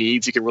team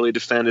needs. He can really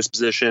defend his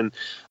position.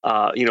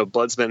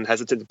 Bud's been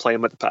hesitant to play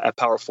him at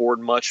power forward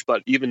much,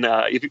 but even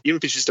if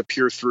it's just a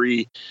pure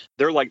three,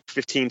 there are like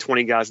 15,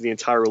 20 guys in the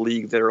entire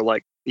league that are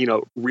like,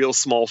 real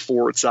small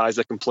forward size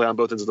that can play on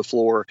both ends of the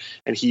floor,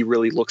 and he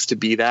really looks to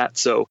be that.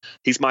 So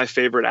he's my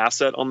favorite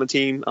asset on the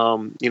team.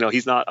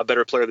 He's not a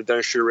better player than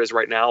Dennis Schroeder is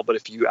right now, but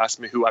if you ask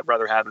me who I'd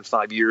rather have in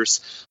 5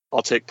 years,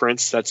 I'll take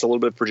Prince. That's a little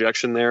bit of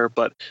projection there,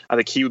 but I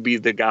think he would be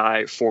the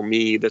guy for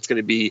me that's going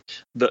to be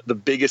the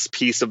biggest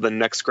piece of the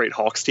next great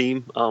Hawks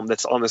team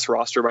that's on this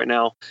roster right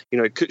now.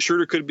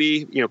 Schroeder could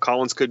be,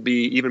 Collins could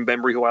be, even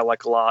Bembry, who I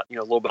like a lot, a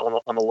little bit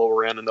on the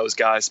lower end, and those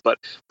guys. But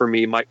for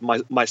me,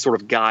 my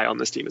sort of guy on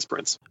this team is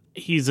Prince.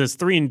 He's a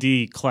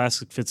 3-and-D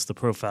classic, fits the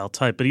profile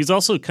type, but he's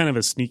also kind of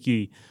a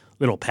sneaky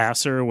little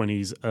passer when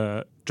he's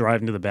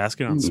driving to the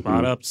basket on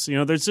spot ups. There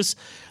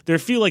are a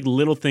few like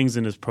little things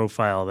in his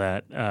profile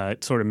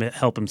that sort of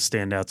help him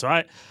stand out. So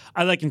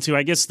I like him too.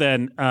 I guess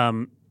then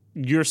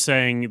you're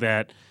saying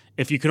that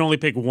if you could only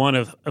pick one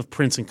of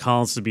Prince and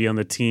Collins to be on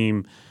the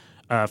team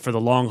for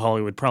the long haul,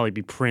 it would probably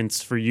be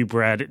Prince. For you,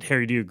 Brad.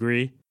 Harry, do you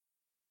agree?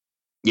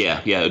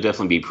 Yeah, it would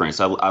definitely be Prince.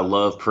 I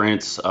love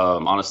Prince.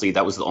 Honestly,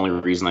 that was the only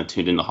reason I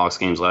tuned into Hawks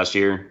games last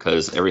year,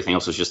 because everything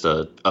else was just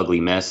a ugly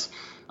mess.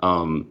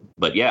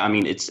 But yeah,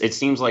 it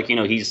seems like,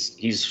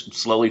 he's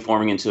slowly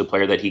forming into a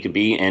player that he could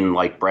be. And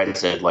like Brad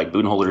said, like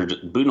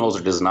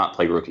Budenholzer does not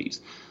play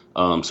rookies.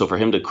 So for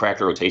him to crack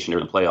the rotation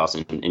during the playoffs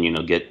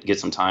and get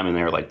some time in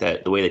there like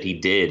that, the way that he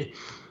did,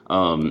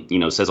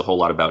 says a whole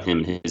lot about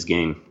him and his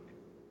game.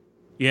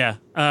 Yeah.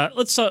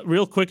 Let's talk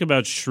real quick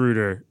about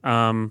Schroeder.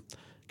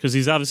 Because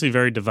he's obviously a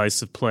very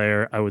divisive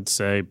player, I would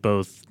say,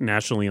 both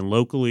nationally and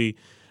locally.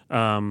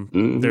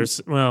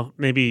 There's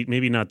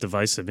maybe not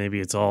divisive. Maybe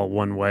it's all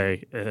one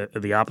way,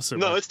 the opposite.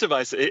 No, way. It's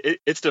divisive.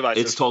 It's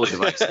divisive. It's totally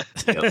divisive.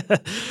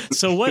 Yep.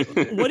 So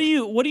what do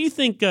you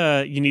think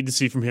you need to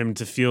see from him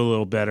to feel a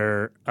little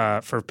better,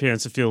 for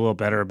parents to feel a little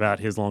better about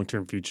his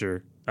long-term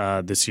future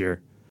this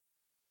year?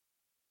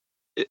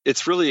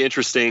 It's really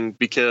interesting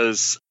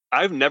because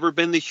I've never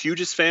been the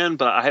hugest fan,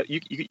 but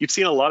you've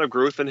seen a lot of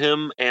growth in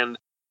him, and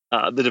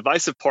the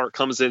divisive part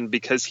comes in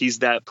because he's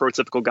that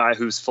prototypical guy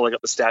who's filling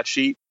up the stat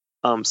sheet.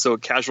 So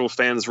casual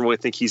fans really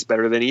think he's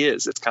better than he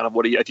is. It's kind of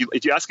what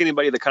if you ask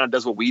anybody that kind of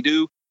does what we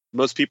do,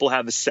 most people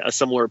have a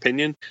similar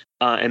opinion,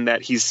 and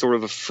that he's sort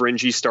of a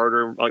fringy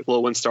starter, like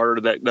low end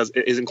starter that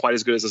isn't quite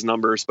as good as his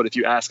numbers. But if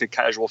you ask a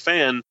casual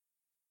fan,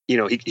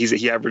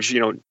 he averaged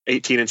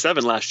 18 and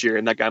 7 last year,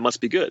 and that guy must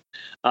be good.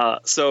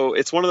 So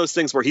it's one of those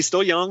things where he's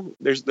still young.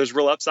 There's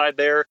real upside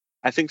there.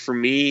 I think for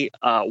me,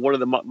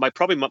 one of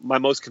my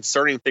most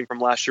concerning thing from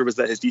last year was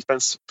that his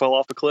defense fell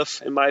off a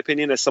cliff, in my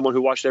opinion, as someone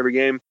who watched every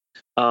game.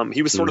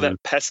 He was sort of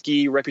that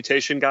pesky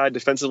reputation guy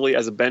defensively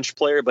as a bench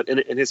player, but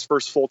in his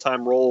first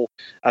full-time role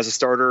as a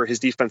starter, his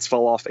defense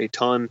fell off a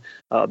ton.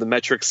 The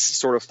metrics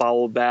sort of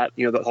followed that.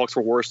 The Hawks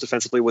were worse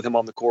defensively with him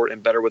on the court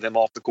and better with him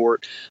off the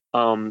court.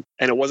 And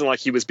it wasn't like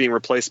he was being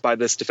replaced by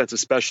this defensive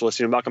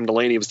specialist. Malcolm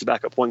Delaney was the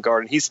backup point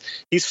guard, and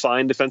he's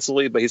fine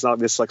defensively, but he's not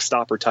this like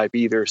stopper type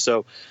either.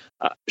 So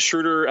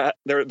Schroeder,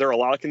 there are a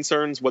lot of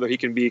concerns. Whether he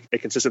can be a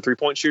consistent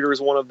three-point shooter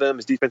is one of them.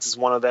 His defense is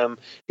one of them.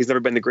 He's never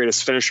been the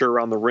greatest finisher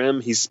around the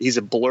rim. He's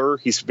a blur.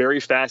 He's very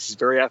fast. He's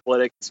very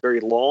athletic. He's very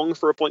long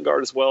for a point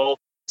guard as well.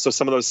 So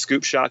some of those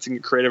scoop shots can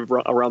get creative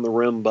around the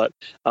rim. But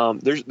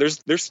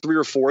there's 3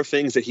 or 4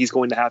 things that he's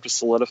going to have to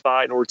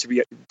solidify in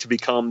order to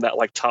become that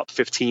like top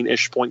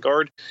 15-ish point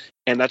guard.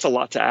 And that's a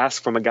lot to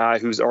ask from a guy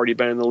who's already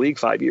been in the league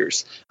 5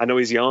 years. I know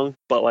he's young,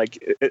 but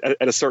like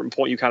at a certain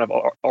point, you kind of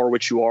are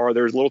what you are.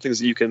 There's little things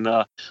that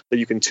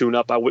you can tune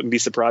up. I wouldn't be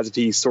surprised if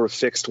he sort of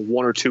fixed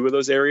 1 or 2 of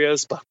those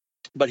areas, but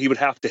but he would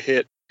have to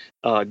hit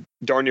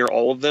darn near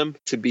all of them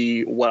to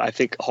be what I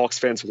think Hawks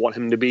fans want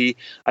him to be.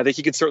 I think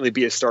he can certainly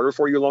be a starter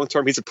for you long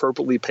term. He's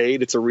appropriately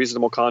paid. It's a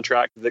reasonable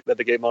contract that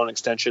they gave him on an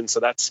extension, so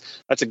that's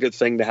a good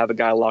thing to have a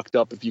guy locked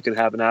up if you can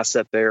have an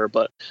asset there.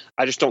 But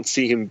I just don't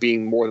see him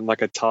being more than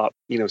like a top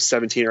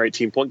 17 or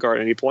 18 point guard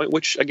at any point,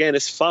 which again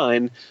is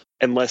fine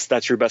unless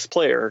that's your best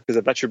player, because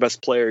if that's your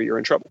best player, you're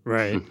in trouble.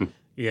 Right.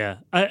 Yeah.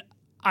 I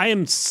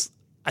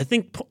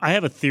think I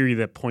have a theory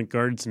that point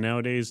guards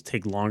nowadays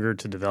take longer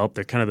to develop.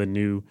 They're kind of the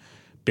new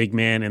big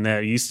man, and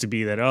that used to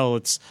be that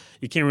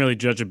you can't really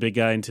judge a big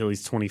guy until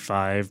he's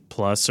 25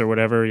 plus or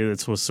whatever.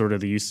 That's what sort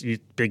of the use.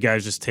 Big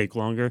guys just take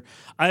longer.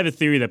 I have a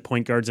theory that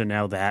point guards are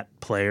now that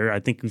player. I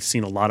think we've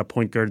seen a lot of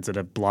point guards that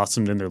have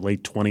blossomed in their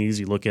late 20s.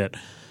 You look at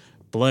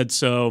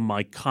Bledsoe,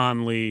 Mike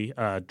Conley,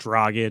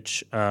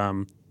 Dragic,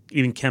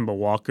 even Kemba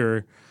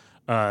Walker.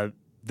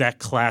 That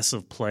class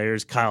of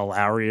players, Kyle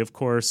Lowry, of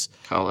course.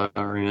 Kyle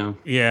Lowry, yeah.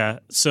 Yeah.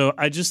 So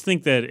I just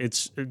think that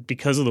it's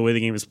because of the way the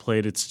game is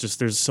played, it's just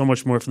there's so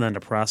much more for them to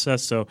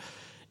process. So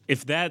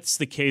if that's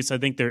the case, I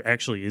think there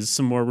actually is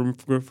some more room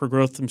for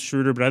growth from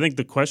Schroeder. But I think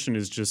the question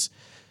is just,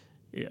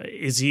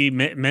 is he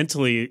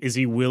mentally, is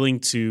he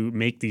willing to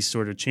make these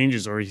sort of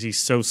changes, or is he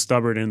so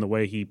stubborn in the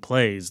way he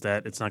plays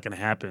that it's not going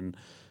to happen?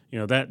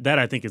 That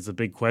I think is the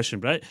big question.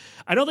 But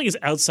I don't think it's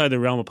outside the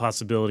realm of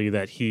possibility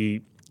that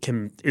he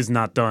is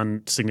not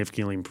done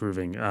significantly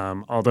improving,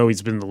 although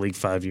he's been in the league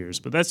 5 years.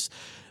 But that's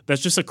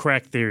just a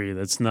crack theory.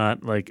 That's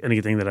not like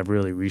anything that I've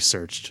really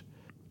researched.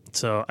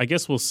 So I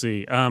guess we'll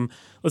see.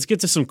 Let's get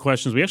to some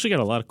questions. We actually got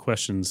a lot of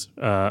questions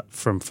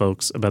from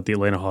folks about the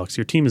Atlanta Hawks.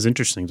 Your team is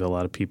interesting to a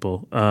lot of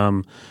people.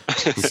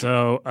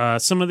 So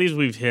some of these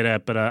we've hit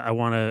at, but I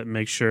want to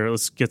make sure.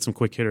 Let's get some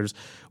quick hitters.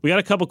 We got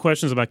a couple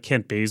questions about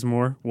Kent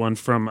Bazemore, one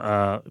from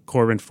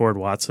Corbin Ford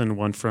Watson,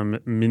 one from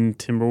Min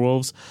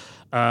Timberwolves.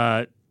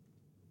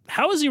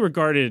 How is he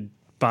regarded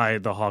by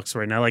the Hawks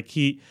right now?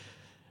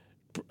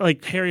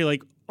 Harry,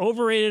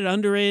 overrated,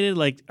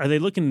 underrated? Are they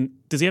looking?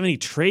 Does he have any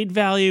trade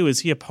value?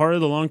 Is he a part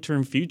of the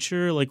long-term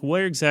future?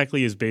 Where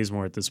exactly is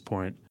Bazemore at this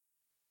point?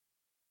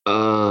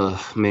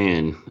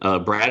 Man,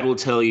 Brad will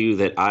tell you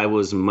that I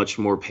was much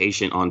more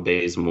patient on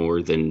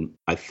Bazemore than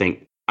I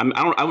think. I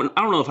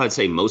don't know if I'd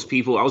say most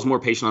people. I was more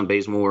patient on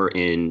Bazemore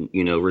and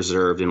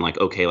reserved and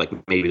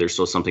maybe there's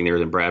still something there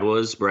than Brad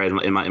was. Brad,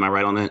 am I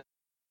right on that?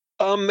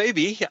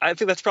 Maybe. I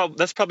think that's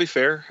probably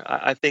fair.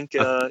 I think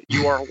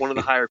you are one of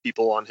the higher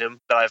people on him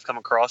that I've come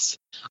across.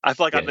 I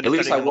feel like I've been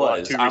defending him a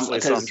lot too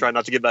recently, so I'm trying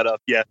not to give that up.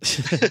 Yeah.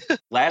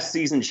 Last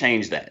season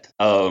changed that.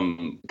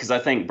 Because I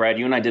think, Brad,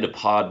 you and I did a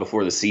pod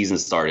before the season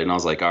started, and I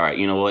was like, all right,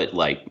 you know what?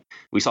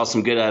 We saw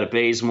some good out of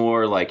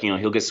Bazemore.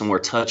 He'll get some more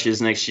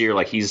touches next year.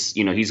 He's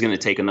going to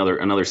take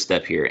another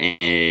step here,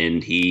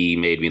 and he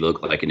made me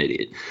look like an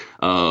idiot.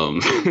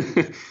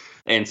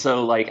 And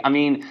so,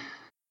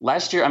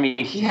 last year,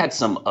 he had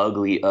some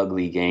ugly,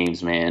 ugly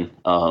games, man.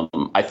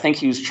 I think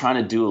he was trying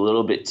to do a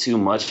little bit too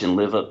much and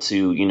live up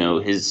to,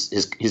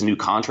 his new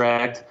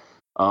contract.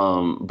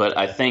 But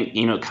I think,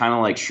 kind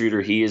of like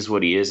Schroeder, he is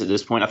what he is at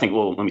this point. I think,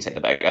 let me take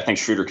that back. I think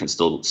Schroeder can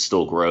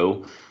still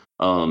grow.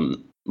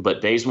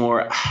 But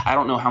Bazemore, I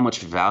don't know how much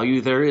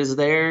value there is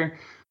there.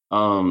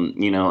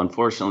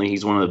 Unfortunately,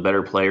 he's one of the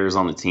better players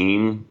on the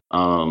team.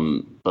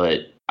 But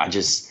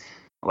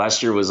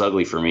last year was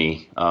ugly for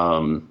me.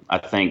 I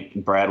think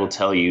Brad will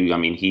tell you,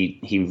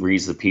 he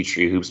reads the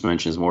Peachtree Hoops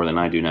mentions more than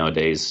I do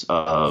nowadays.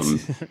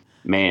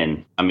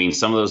 Man,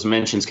 some of those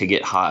mentions could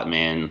get hot,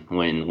 man.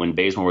 When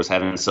Bazemore was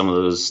having some of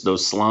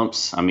those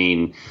slumps,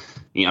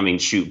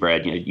 shoot,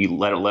 Brad, you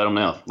let him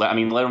know. Let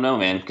him know,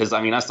 man, because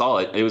I saw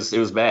it. It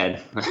was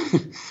bad.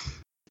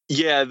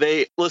 Yeah,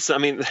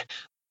 listen.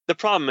 The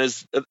problem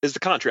is the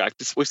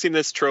contract. We've seen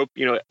this trope,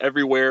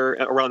 everywhere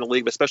around the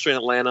league, but especially in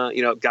Atlanta.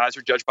 Guys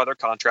are judged by their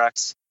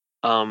contracts,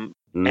 and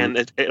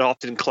it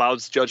often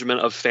clouds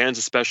judgment of fans,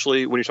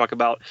 especially when you talk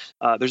about.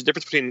 There's a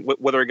difference between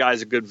whether a guy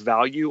is a good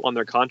value on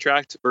their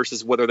contract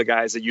versus whether the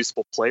guy is a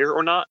useful player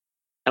or not.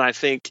 And I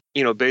think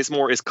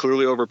Bazemore is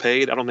clearly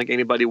overpaid. I don't think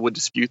anybody would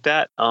dispute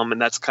that.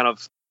 And that's kind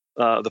of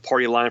the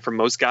party line for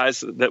most guys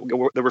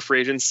that were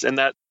free agents in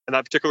that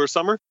particular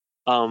summer.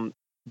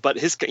 But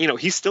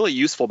he's still a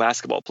useful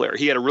basketball player.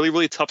 He had a really,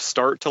 really tough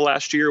start to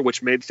last year,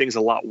 which made things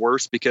a lot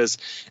worse because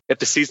if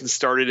the season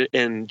started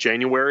in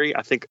January,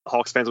 I think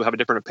Hawks fans would have a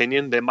different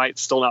opinion. They might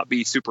still not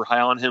be super high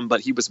on him,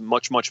 but he was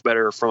much, much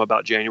better from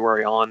about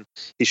January on.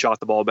 He shot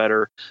the ball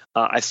better.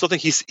 I still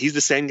think he's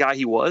the same guy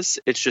he was.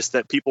 It's just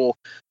that people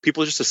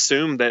just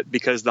assume that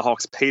because the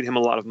Hawks paid him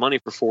a lot of money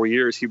for 4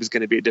 years, he was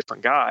going to be a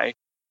different guy.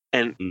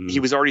 And he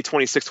was already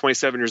 26,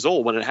 27 years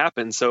old when it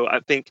happened. So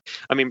I think,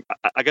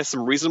 I guess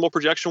some reasonable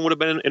projection would have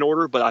been in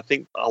order, but I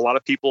think a lot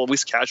of people, at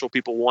least casual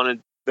people,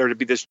 wanted there to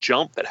be this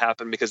jump that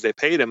happened because they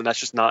paid him, and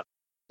that's just not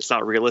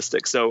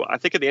realistic. So I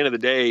think at the end of the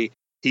day,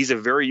 he's a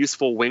very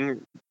useful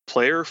wing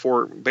player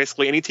for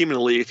basically any team in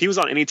the league. If he was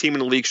on any team in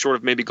the league short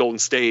of maybe Golden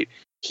State,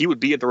 he would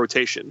be at the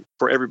rotation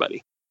for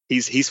everybody.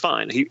 He's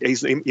fine. He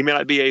may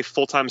not be a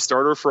full-time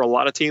starter for a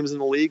lot of teams in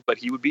the league, but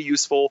he would be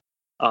useful.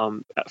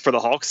 For the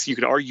Hawks, you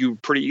could argue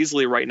pretty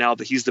easily right now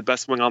that he's the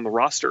best wing on the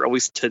roster, at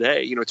least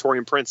today.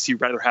 Taurean Prince, you'd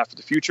rather have for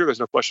the future. There's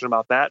no question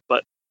about that.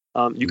 But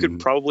you could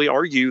probably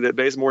argue that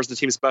Bazemore is the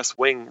team's best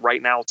wing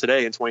right now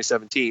today in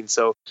 2017.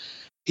 So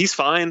he's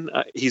fine.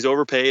 He's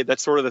overpaid.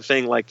 That's sort of the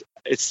thing. Like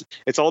it's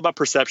all about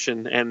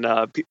perception. And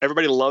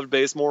everybody loved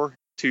Bazemore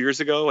 2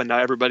 years ago, and now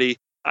everybody,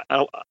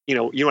 you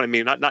know what I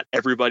mean. Not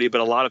everybody,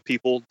 but a lot of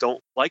people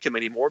don't like him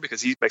anymore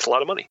because he makes a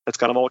lot of money. That's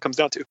kind of all it comes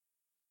down to.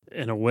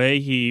 In a way,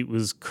 he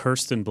was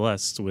cursed and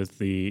blessed with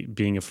the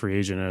being a free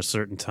agent at a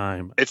certain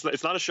time. It's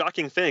not a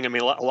shocking thing. I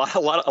mean, a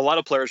lot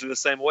of players are the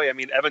same way. I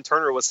mean, Evan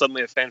Turner was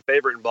suddenly a fan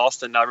favorite in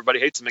Boston. Now everybody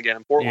hates him again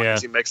in Portland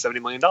because he makes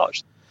 $70 million.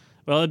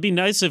 Well, it'd be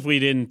nice if we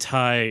didn't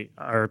tie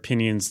our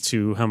opinions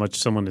to how much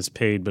someone is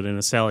paid, but in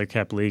a salary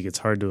cap league, it's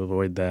hard to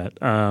avoid that.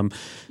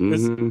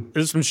 This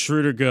is from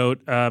Schroeder Goat.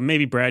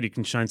 Maybe, Brad, you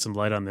can shine some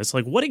light on this.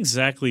 Like, what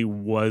exactly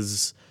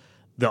was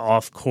the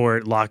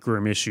off-court locker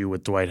room issue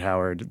with Dwight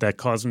Howard that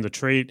caused him to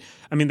trade?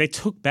 I mean, they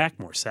took back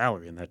more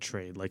salary in that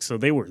trade. Like, so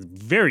they were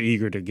very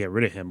eager to get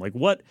rid of him. Like,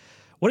 what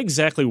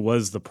exactly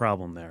was the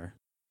problem there?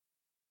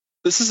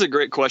 This is a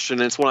great question,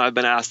 and it's one I've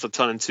been asked a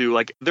ton too.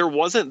 Like, there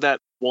wasn't that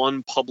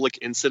one public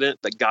incident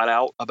that got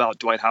out about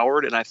Dwight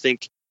Howard, and I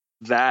think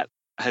that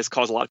has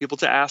caused a lot of people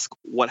to ask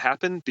what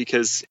happened,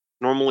 because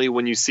normally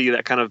when you see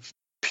that kind of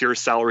pure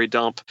salary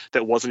dump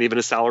that wasn't even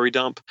a salary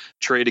dump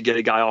trade to get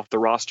a guy off the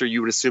roster,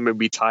 you would assume it would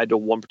be tied to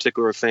one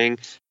particular thing.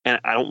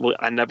 And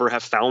I never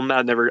have found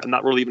that. I've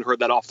not really even heard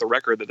that off the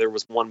record that there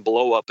was one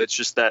blow up. It's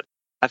just that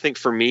I think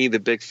for me, the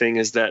big thing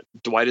is that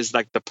Dwight is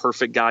like the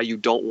perfect guy you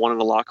don't want in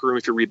the locker room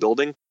if you're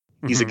rebuilding.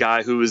 He's a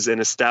guy who is an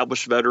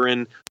established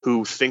veteran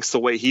who thinks the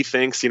way he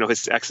thinks.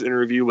 His exit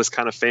interview was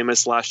kind of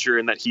famous last year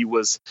in that he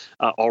was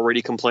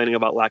already complaining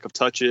about lack of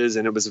touches,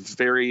 and it was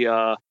very,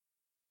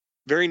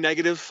 very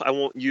negative. I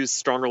won't use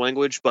stronger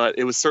language, but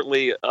it was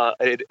certainly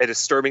a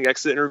disturbing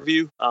exit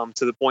interview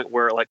to the point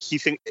where, like,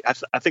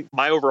 I think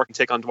my overarching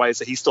take on Dwight is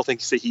that he still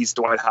thinks that he's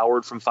Dwight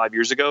Howard from 5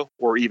 years ago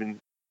or even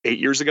 8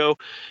 years ago.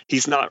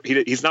 He's not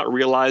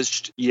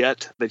realized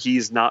yet that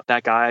he's not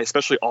that guy,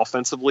 especially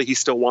offensively. He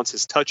still wants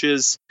his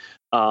touches.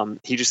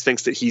 He just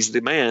thinks that he's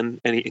the man,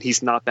 and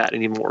he's not that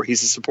anymore.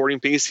 He's a supporting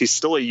piece. He's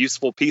still a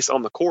useful piece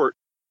on the court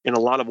in a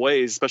lot of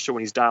ways, especially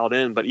when he's dialed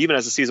in. But even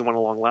as the season went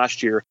along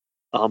last year,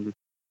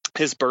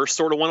 his burst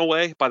sort of went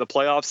away by the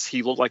playoffs.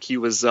 He looked like he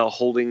was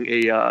holding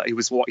he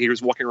was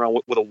walking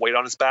around with a weight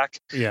on his back.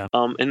 Yeah.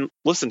 And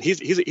listen, he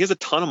has a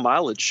ton of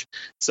mileage.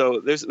 So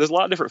there's a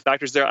lot of different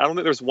factors there. I don't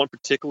think there's one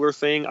particular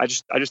thing. I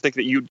just think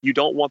that you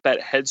don't want that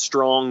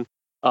headstrong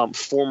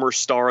former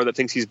star that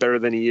thinks he's better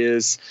than he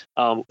is,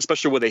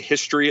 especially with a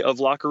history of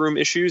locker room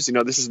issues.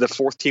 This is the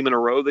fourth team in a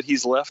row that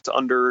he's left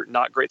under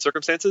not great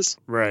circumstances.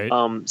 Right.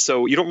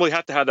 So you don't really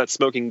have to have that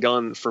smoking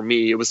gun for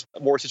me. It was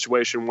more a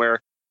situation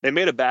where they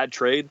made a bad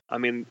trade. I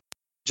mean,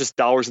 just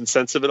dollars and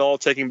cents of it all.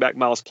 Taking back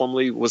Miles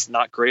Plumlee was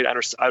not great. I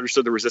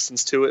understood the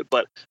resistance to it,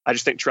 but I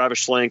just think Travis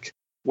Schlenk,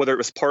 whether it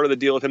was part of the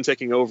deal of him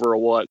taking over or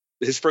what,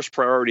 his first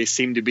priority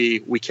seemed to be,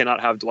 we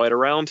cannot have Dwight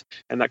around,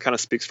 and that kind of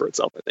speaks for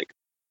itself, I think.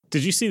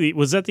 Did you see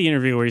was that the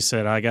interview where he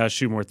said, I got to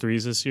shoot more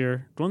threes this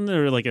year? Wasn't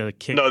there like a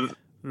kick? No.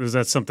 Or was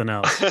that something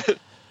else?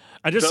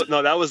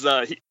 No, that was,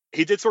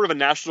 he did sort of a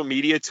national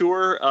media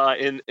tour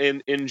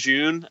in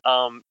June.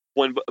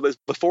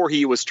 Before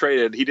he was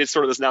traded, he did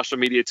sort of this national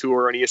media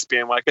tour on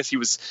ESPN. Well, I guess he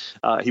was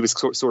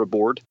sort of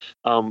bored,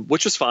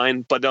 which was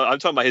fine. But no, I'm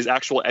talking about his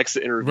actual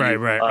exit interview,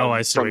 right.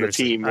 I see from the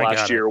team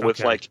last year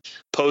with like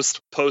post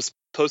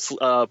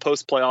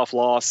playoff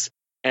loss,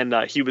 and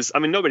he was. I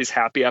mean, nobody's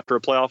happy after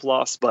a playoff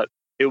loss, but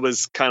it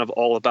was kind of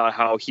all about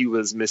how he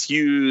was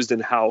misused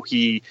and how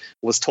he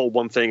was told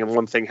one thing and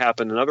one thing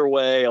happened another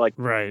way. Like,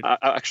 right. I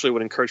actually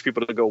would encourage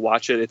people to go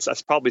watch it.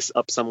 It's probably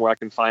up somewhere. I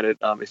can find it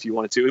if you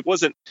wanted to. It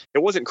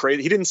wasn't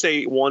crazy. He didn't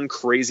say one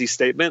crazy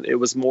statement. It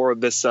was more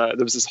of this. There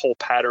was this whole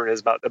pattern.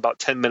 Is about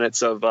 10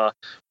 minutes of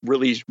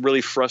really,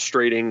 really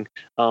frustrating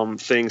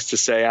things to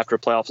say after a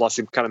playoff loss.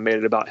 He kind of made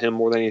it about him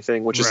more than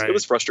anything, which is it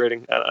was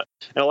frustrating. And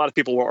a lot of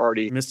people were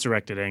already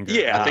misdirected anger.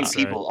 Yeah, I think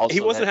people also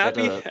he wasn't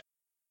happy.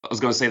 I was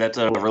going to say that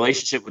the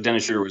relationship with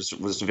Dennis Schroeder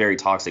was very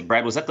toxic.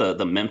 Brad, was that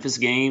the Memphis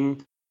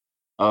game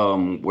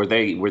where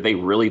they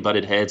really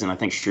butted heads, and I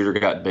think Schroeder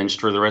got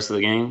benched for the rest of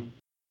the game?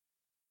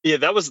 Yeah,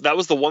 that was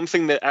the one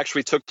thing that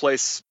actually took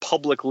place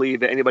publicly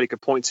that anybody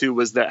could point to,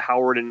 was that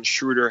Howard and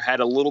Schroeder had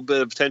a little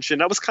bit of tension.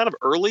 That was kind of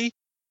early,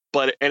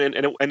 but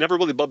it never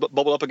really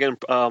bubbled up again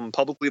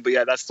publicly. But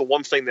yeah, that's the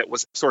one thing that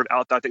was sort of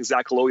out there. I think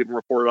Zach Lowe even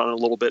reported on it a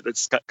little bit.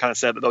 That's kind of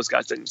said that those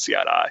guys didn't see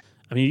eye to eye.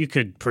 I mean, you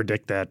could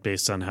predict that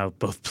based on how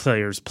both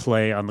players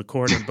play on the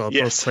court and both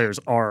players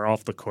are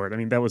off the court. I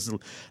mean,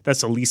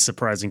 that's the least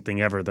surprising thing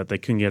ever, that they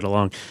couldn't get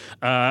along.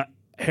 Harry,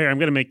 I'm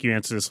going to make you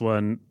answer this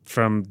one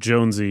from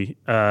Jonesy,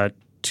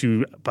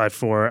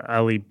 2x4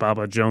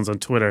 Alibaba Jones on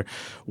Twitter.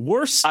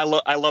 Worst. I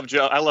love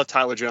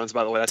Tyler Jones,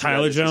 by the way.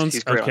 Tyler Jones?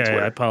 He's great on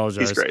Twitter. I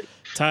apologize. He's great.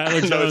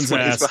 Tyler Jones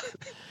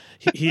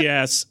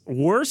asks,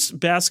 worst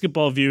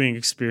basketball viewing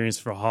experience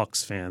for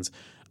Hawks fans: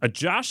 a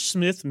Josh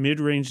Smith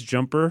mid-range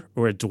jumper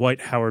or a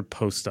Dwight Howard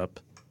post-up?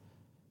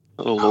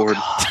 Oh Lord,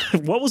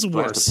 What was Do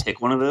I have to worse?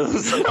 pick one of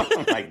those?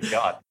 Oh my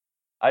god.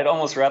 I'd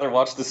almost rather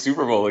watch the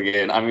Super Bowl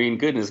again. I mean,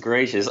 goodness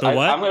gracious. The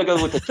what? I'm going to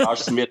go with the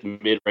Josh Smith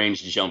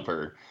mid-range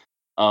jumper.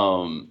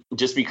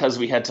 Just because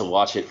we had to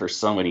watch it for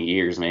so many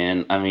years,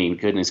 man. I mean,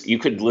 goodness, you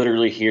could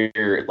literally hear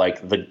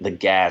like the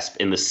gasp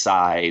and the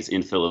sighs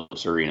in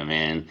Phillips Arena,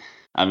 man.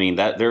 I mean,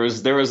 that there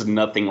was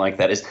nothing like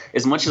that.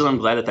 As much as I'm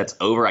glad that that's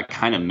over, I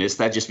kind of miss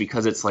that just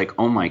because it's like,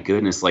 oh my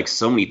goodness, like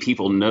so many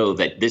people know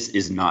that this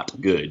is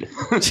not good.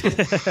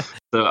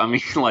 So I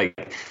mean,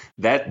 like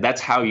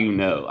that's how you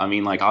know. I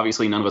mean, like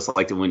obviously none of us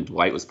liked it when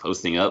Dwight was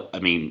posting up. I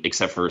mean,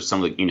 except for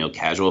some of the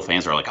casual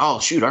fans who are like,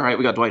 oh shoot, all right,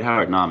 we got Dwight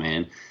Howard. Nah,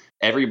 man.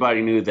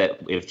 Everybody knew that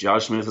if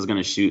Josh Smith was going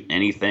to shoot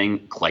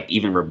anything like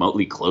even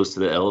remotely close to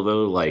the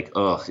elbow, like,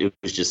 oh, it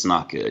was just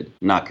not good.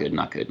 Not good,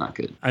 not good, not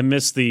good. I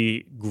miss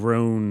the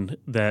groan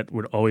that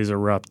would always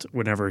erupt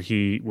whenever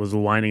he was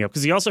winding up,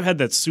 because he also had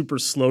that super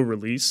slow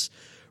release,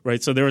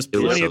 right? So there was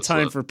plenty of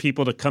time for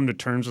people to come to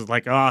terms with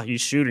like, he's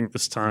shooting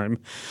this time,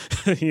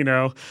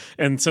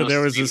 And so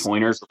there was this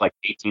pointers with like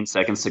 18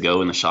 seconds to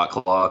go in the shot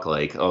clock,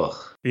 like, oh.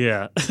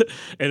 Yeah.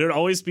 And it would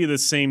always be the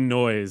same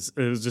noise.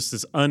 It was just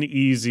this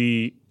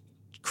uneasy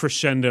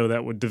crescendo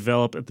that would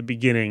develop at the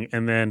beginning,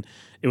 and then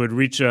it would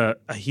reach a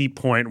heat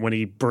point when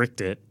he bricked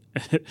it.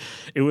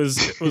 It was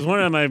one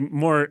of my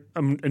more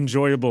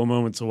enjoyable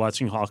moments of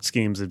watching Hawks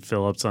games at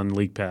Phillips on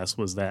League Pass,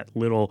 was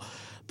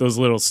those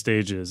little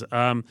stages.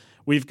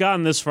 We've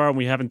gotten this far and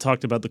we haven't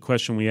talked about the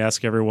question we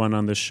ask everyone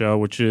on this show,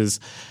 which is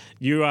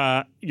you're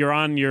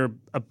on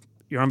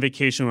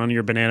vacation on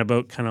your banana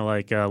boat, kind of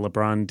like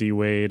LeBron, D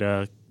Wade,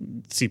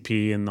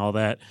 CP and all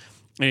that.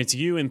 And it's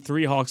you and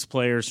 3 Hawks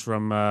players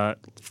from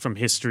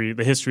history,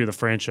 the history of the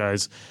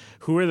franchise.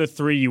 Who are the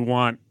 3 you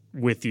want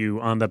with you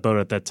on that boat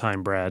at that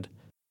time, Brad?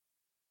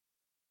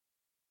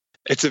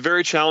 it's a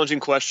very challenging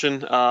question.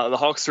 The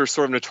Hawks are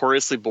sort of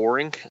notoriously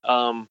boring,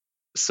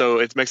 so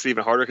it makes it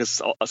even harder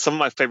because some of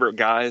my favorite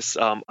guys,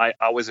 I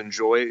always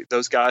enjoy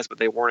those guys, but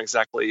they weren't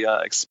exactly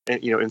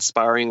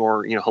inspiring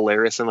or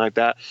hilarious and like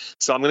that.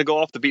 So I'm going to go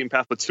off the beaten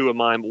path with 2 of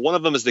mine. One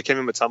of them is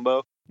Dikembe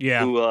Mutombo,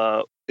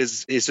 who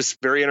is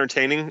just very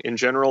entertaining in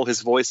general.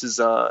 His voice is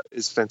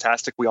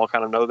fantastic. We all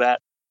kind of know that.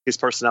 His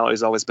personality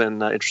has always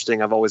been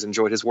interesting. I've always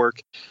enjoyed his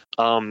work.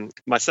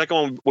 My second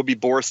one would be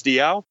Boris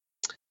Diaw.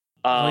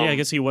 I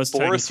guess he was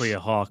technically a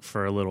Hawk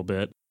for a little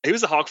bit. He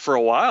was a Hawk for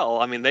a while.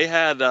 I mean, they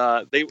had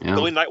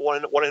Billy Knight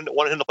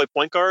wanted him to play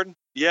point guard.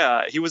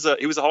 Yeah, he was a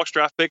Hawks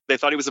draft pick. They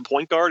thought he was a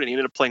point guard, and he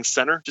ended up playing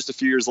center just a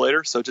few years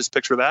later. So just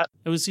picture that.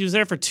 He was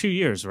there for 2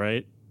 years,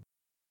 right?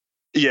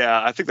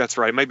 Yeah, I think that's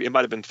right. Maybe it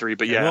might have been 3,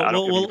 but yeah,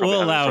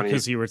 we'll allow it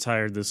because he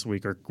retired this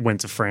week or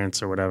went to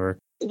France or whatever.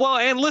 Well,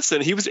 and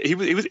listen, he was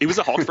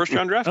a Hawks first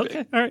round draft pick.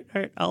 Okay, all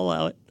right, I'll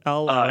allow it.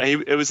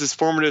 It was his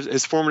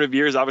formative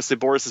years. Obviously,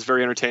 Boris is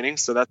very entertaining,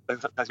 so that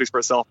speaks for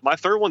itself. My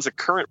third one's a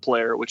current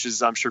player, which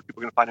is I'm sure people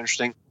are going to find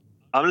interesting.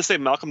 I'm going to say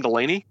Malcolm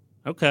Delaney.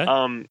 Okay.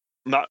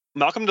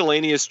 Malcolm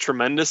Delaney is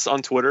tremendous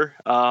on Twitter.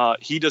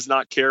 He does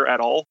not care at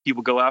all. He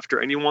will go after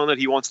anyone that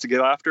he wants to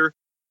go after.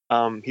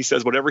 He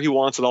says whatever he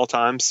wants at all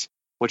times,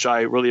 which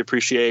I really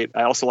appreciate.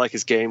 I also like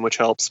his game, which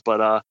helps.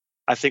 But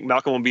I think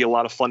Malcolm will be a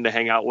lot of fun to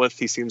hang out with.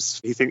 He seems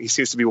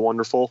to be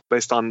wonderful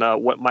based on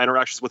what my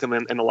interactions with him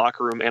in the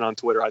locker room and on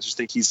Twitter. I just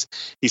think he's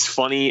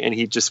funny and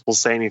he just will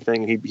say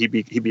anything. And he'd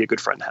be a good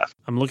friend to have.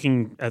 I'm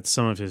looking at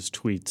some of his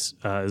tweets.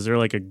 Is there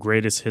like a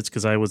greatest hits?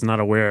 Because I was not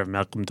aware of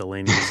Malcolm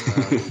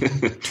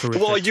Delaney's.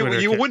 Well,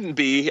 you wouldn't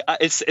be.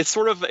 It's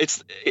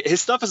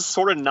his stuff is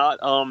sort of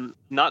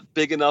not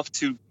big enough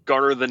to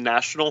garner the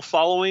national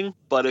following,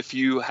 but if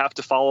you have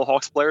to follow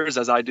Hawks players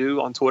as I do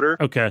on Twitter,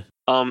 okay,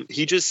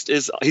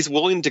 he's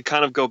willing to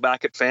kind of go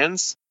back at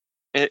fans,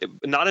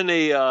 not in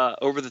a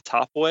over the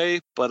top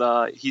way,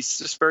 but he's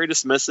just very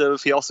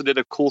dismissive. He also did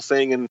a cool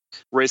thing and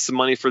raised some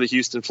money for the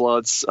Houston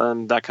Floods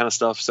and that kind of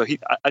stuff. So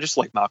I just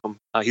like Malcolm.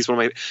 He's one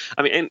of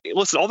my. And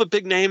listen, all the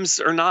big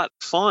names are not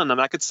fun. I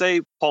mean, I could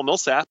say Paul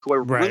Millsap, who I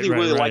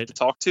really like to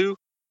talk to.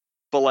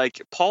 But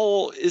like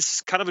Paul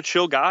is kind of a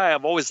chill guy.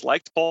 I've always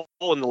liked Paul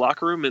in the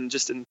locker room and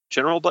just in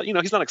general. But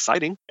he's not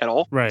exciting at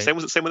all. Right. Same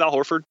with Al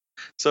Horford.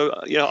 So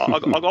I'll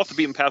go off the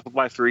beaten path with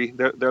my 3.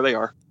 There they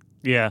are.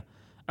 Yeah,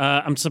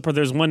 I'm surprised.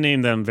 There's one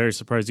name that I'm very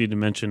surprised you didn't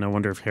mention. I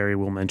wonder if Harry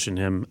will mention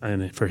him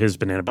and for his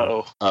banana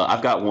boat.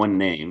 I've got one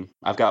name.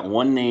 I've got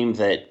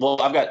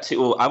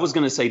 2. I was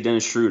going to say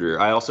Dennis Schroeder.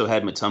 I also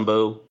had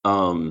Mutombo.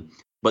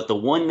 But the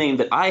one name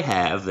that I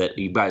have that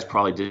you guys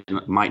probably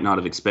might not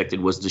have expected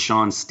was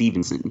Deshaun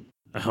Stevenson.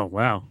 Oh,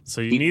 wow.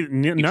 So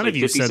none of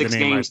you said the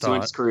name I thought.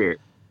 To his career.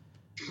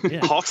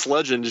 Yeah. Hawks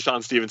legend,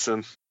 Deshaun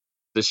Stevenson.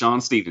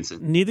 Deshaun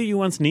Stevenson. Neither you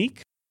wants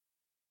Neek?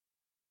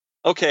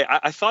 Okay,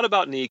 I thought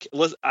about Neek.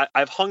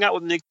 I've hung out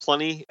with Neek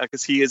plenty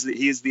because he is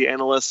the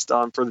analyst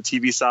for the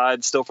TV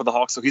side, still for the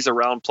Hawks, so he's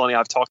around plenty.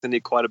 I've talked to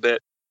Neek quite a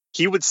bit.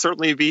 He would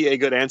certainly be a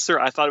good answer.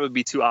 I thought it would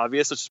be too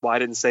obvious, which is why I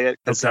didn't say it.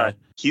 Okay.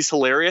 He's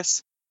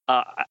hilarious.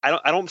 I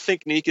don't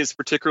think Neek is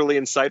particularly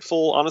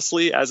insightful,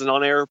 honestly, as an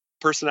on-air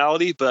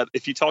personality. But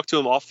if you talk to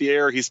him off the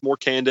air, he's more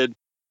candid.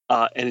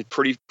 and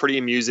pretty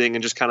amusing,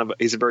 and just kind of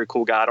he's a very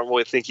cool guy. I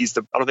don't think he's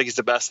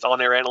the best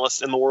on-air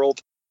analyst in the world,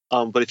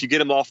 but if you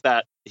get him off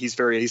that, he's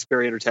very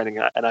entertaining,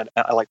 and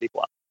I like people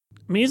a lot.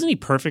 I mean, isn't he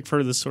perfect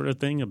for this sort of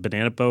thing, a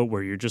banana boat,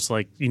 where you're just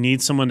like, you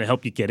need someone to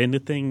help you get into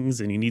things,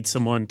 and you need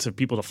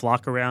people to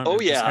flock around. Oh,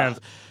 and yeah. Just have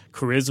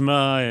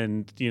charisma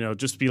and,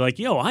 just be like,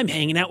 yo, I'm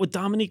hanging out with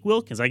Dominique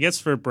Wilkins. I guess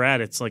for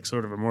Brad, it's like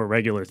sort of a more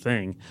regular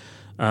thing.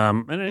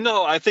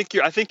 No, I think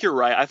you're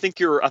right. I think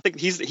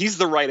he's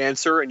the right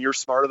answer, and you're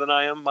smarter than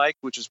I am, Mike,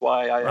 which is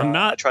why I'm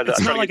not.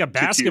 It's not like a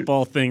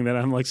basketball confused. thing that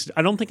I'm like.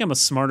 I don't think I'm a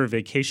smarter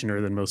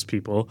vacationer than most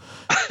people.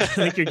 I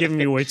think you're giving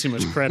me way too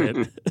much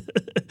credit.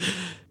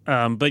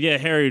 But yeah,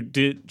 Harry,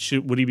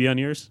 would he be on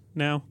yours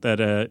now? I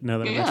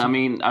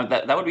mean,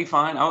 that would be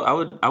fine. I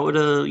would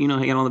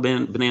hang out on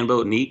the banana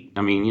boat and eat.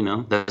 I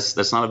mean,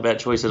 that's not a bad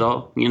choice at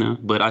all.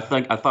 But I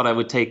thought I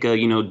would take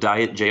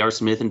diet J.R.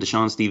 Smith and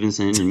Deshaun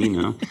Stevenson,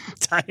 and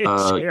diet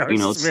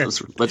J.R.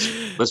 Smith.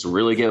 Let's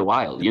really get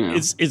wild.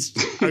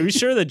 Are you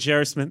sure that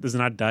J.R. Smith does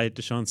not diet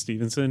Deshaun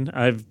Stevenson?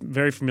 I'm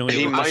very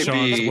familiar with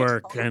Deshaun's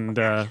work, and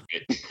I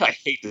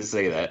hate to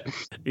say that.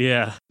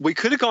 Yeah, we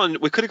could have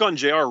gone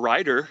J.R.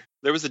 Ryder.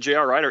 There was a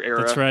J.R. Ryder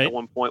era at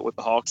one point with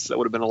the Hawks. That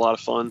would have been a lot of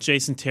fun.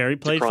 Jason Terry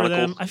played for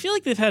them. I feel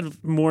like they've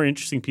had more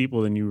interesting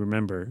people than you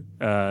remember.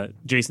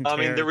 Jason Terry.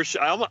 I mean, there was.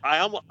 I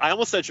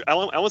almost said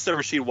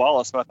Rasheed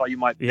Wallace, but I thought you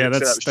might. Yeah,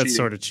 that's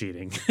sort of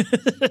cheating.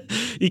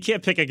 You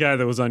can't pick a guy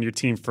that was on your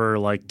team for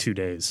like 2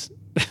 days.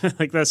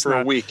 Like that's for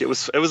a week. It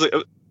was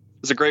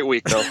a great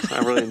week though.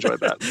 I really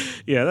enjoyed that.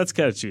 Yeah, that's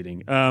kind of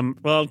cheating.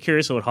 Well, I'm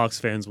curious what Hawks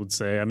fans would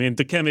say. I mean,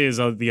 Dikembe is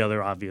the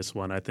other obvious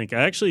one. I think.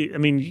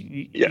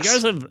 You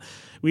guys have.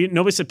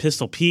 Nobody said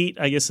Pistol Pete.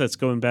 I guess that's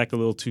going back a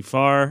little too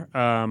far.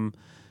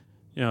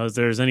 If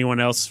there's anyone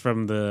else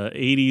from the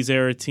 80s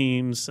era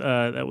teams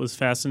that was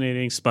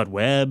fascinating, Spud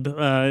Webb.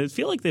 I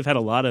feel like they've had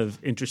a lot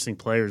of interesting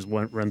players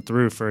run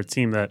through for a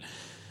team that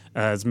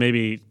is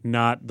maybe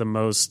not the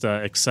most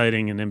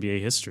exciting in NBA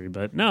history.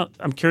 But no,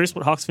 I'm curious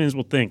what Hawks fans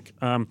will think.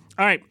 All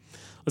right.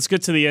 Let's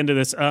get to the end of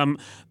this.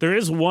 There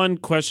is one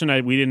question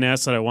we didn't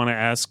ask that I want to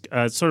ask.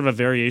 It's sort of a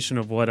variation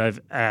of what I've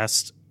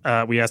asked.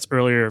 We asked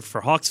earlier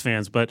for Hawks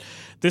fans, but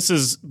this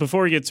is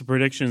before we get to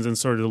predictions and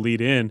sort of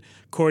lead in.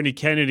 Courtney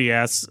Kennedy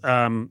asks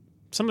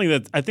something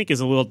that I think is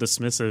a little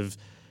dismissive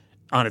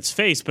on its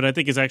face, but I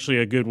think is actually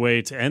a good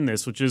way to end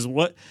this, which is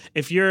what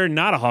if you're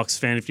not a Hawks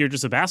fan, if you're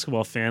just a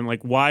basketball fan,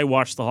 like why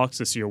watch the Hawks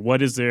this year?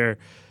 What is there?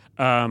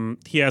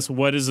 He asked,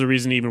 what is the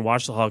reason to even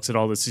watch the Hawks at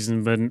all this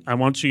season? But I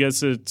want you guys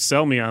to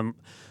sell me on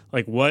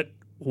like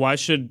why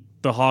should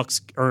the Hawks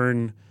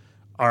earn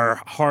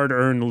our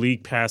hard-earned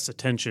league pass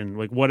attention?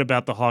 Like, what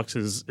about the Hawks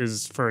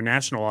is for a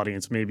national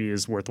audience maybe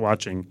is worth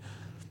watching?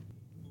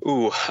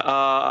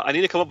 I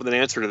need to come up with an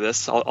answer to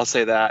this. I'll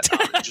say that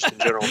just in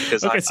general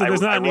because okay, so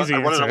there's not an easy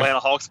answer. I run an Atlanta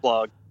Hawks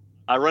blog.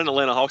 All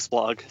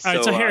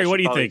right, so Harry, what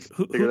do you think?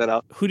 Figure that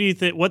out. Who do you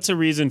think? What's a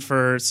reason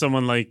for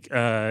someone like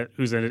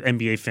who's an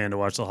NBA fan to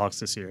watch the Hawks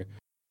this year?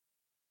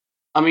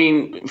 I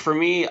mean, for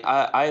me,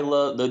 I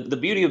love the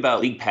beauty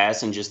about League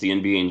Pass and just the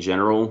NBA in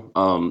general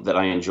that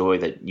I enjoy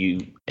that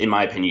in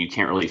my opinion, you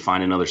can't really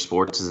find in other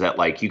sports is that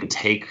like you can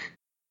take,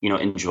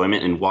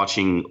 enjoyment in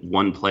watching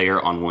one player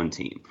on one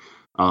team.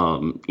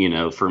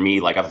 For me,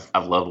 like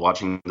I've loved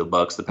watching the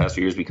Bucks the past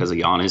few years because of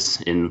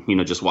Giannis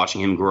and, just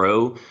watching him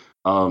grow.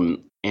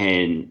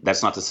 And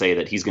that's not to say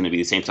that he's going to be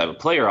the same type of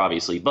player,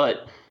 obviously,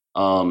 but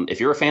if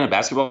you're a fan of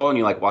basketball and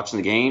you like watching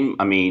the game,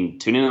 I mean,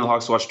 tune in to the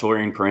Hawks to watch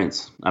Taurean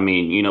Prince. I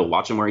mean,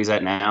 watch him where he's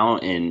at now.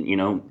 And,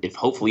 if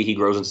hopefully he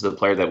grows into the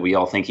player that we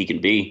all think he can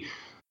be,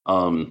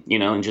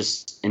 and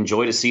just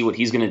enjoy to see what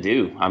he's going to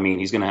do. I mean,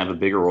 he's going to have a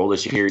bigger role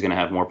this year. He's going to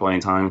have more playing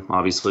time.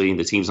 Obviously,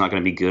 the team's not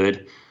going to be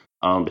good,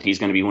 but he's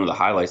going to be one of the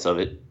highlights of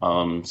it.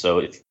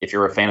 So if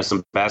you're a fan of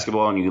some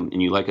basketball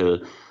and you like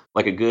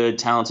a good,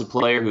 talented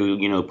player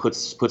who,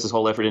 puts his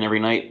whole effort in every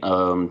night,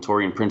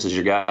 Taurean Prince is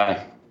your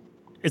guy.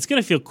 It's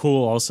going to feel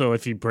cool also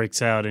if he breaks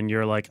out and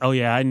you're like, oh,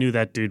 yeah, I knew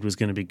that dude was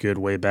going to be good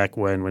way back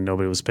when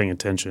nobody was paying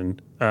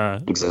attention.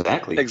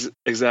 Exactly.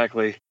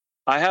 Exactly.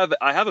 I have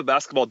a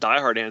basketball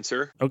diehard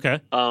answer. Okay.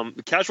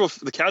 The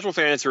casual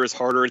fan answer is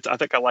harder. I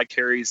think I like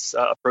Harry's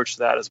approach to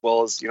that as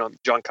well as,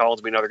 John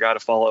Collins being another guy to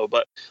follow.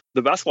 But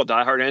the basketball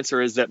diehard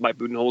answer is that Mike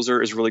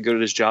Budenholzer is really good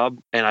at his job.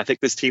 And I think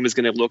this team is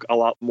going to look a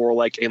lot more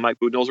like a Mike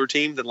Budenholzer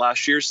team than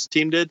last year's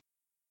team did.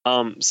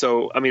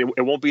 So, I mean,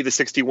 it won't be the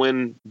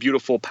 60-win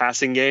beautiful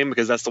passing game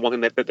because that's the one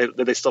thing that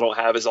they still don't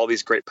have is all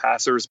these great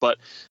passers, but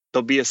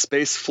there'll be a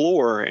space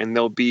floor and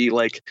there'll be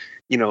like,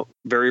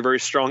 very, very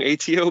strong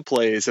ATO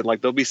plays. And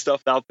like, there'll be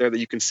stuff out there that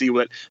you can see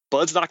what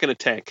Bud's not going to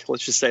tank.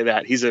 Let's just say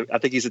that I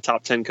think he's a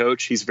top 10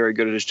 coach. He's very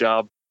good at his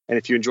job. And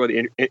if you enjoy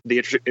the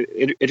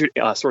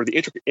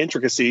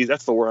intricacies,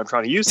 that's the word I'm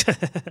trying to use,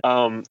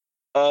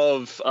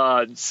 of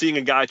seeing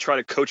a guy try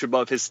to coach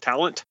above his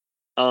talent,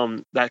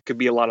 that could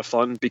be a lot of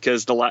fun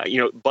because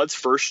Bud's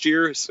first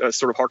year,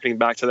 sort of harkening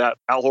back to that,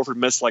 Al Horford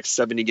missed like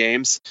 70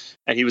 games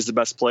and he was the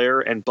best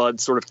player, and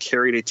Bud sort of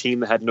carried a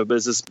team that had no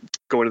business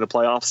going to the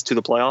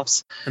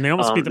playoffs. And they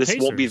almost beat the Pacers.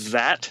 This won't be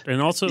that.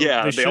 And also,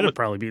 they should have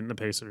probably beaten the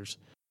Pacers.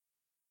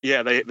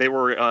 Yeah, they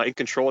were in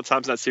control at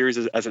times in that series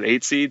as an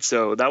 8 seed.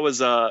 So that was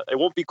it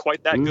won't be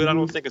quite that good. I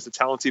don't think, as the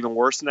talent's even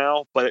worse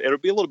now, but it'll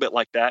be a little bit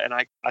like that. And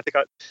I think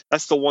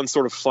that's the one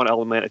sort of fun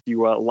element if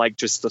you like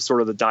just the sort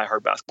of the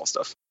diehard basketball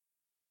stuff.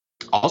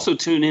 Also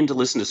tune in to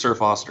listen to Sir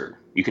Foster.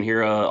 You can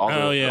hear all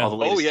the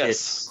latest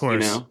hits, of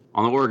course,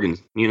 on the organ.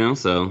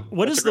 So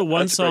what is the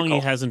one song he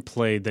hasn't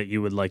played that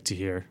you would like to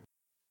hear?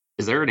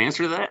 Is there an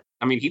answer to that?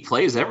 I mean, he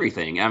plays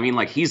everything. I mean,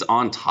 like, he's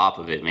on top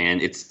of it, man.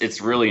 It's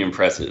really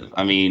impressive.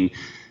 I mean,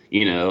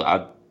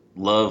 I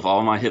love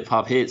all my hip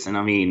hop hits, and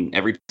I mean,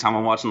 every time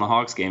I'm watching the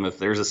Hawks game, if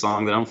there's a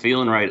song that I'm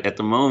feeling right at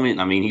the moment,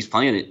 I mean, he's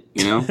playing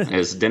it.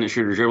 As Dennis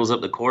Schroeder dribbles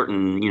up the court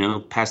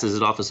and passes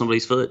it off of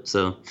somebody's foot.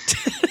 So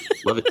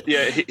love it.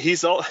 Yeah,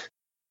 he's all.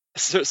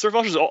 Sir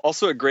Foster's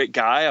also a great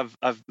guy.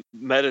 I've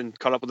met and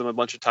caught up with him a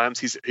bunch of times.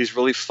 He's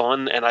really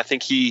fun, and I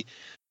think he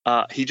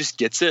just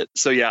gets it.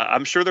 So yeah,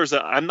 I'm sure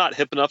I'm not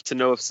hip enough to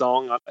know a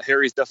song.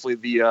 Harry's definitely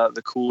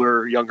the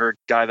cooler, younger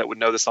guy that would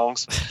know the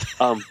songs.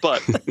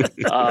 But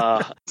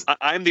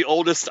I'm the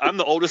oldest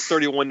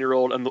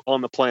 31-year-old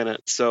on the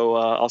planet. So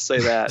I'll say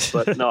that.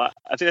 But no,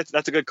 I think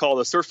that's a good call.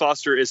 The Sir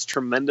Foster is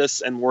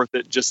tremendous and worth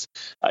it. Just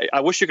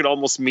I wish you could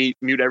almost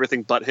mute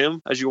everything but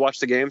him as you watch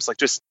the games. Like,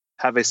 just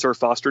have a Sir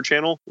Foster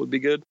channel would be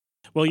good.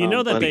 Well,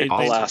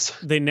 that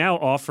they now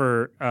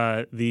offer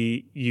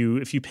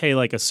if you pay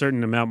like a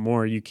certain amount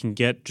more, you can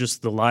get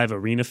just the live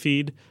arena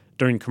feed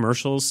during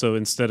commercials. So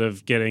instead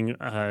of getting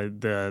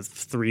the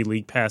 3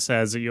 league pass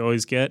ads that you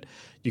always get,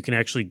 you can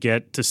actually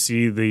get to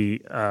see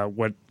the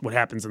what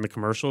happens in the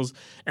commercials.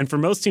 And for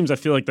most teams, I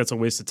feel like that's a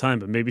waste of time.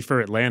 But maybe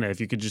for Atlanta,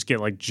 if you could just get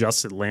like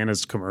just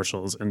Atlanta's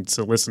commercials and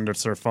to listen to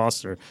Sir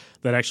Foster,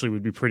 that actually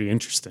would be pretty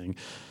interesting.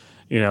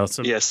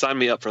 Sign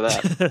me up for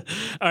that.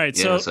 All right,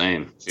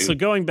 same. So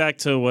going back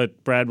to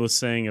what Brad was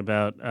saying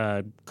about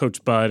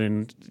Coach Bud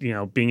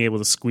and being able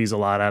to squeeze a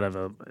lot out of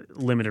a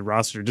limited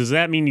roster, does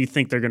that mean you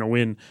think they're going to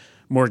win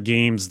more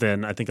games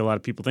than I think a lot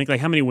of people think?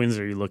 Like, how many wins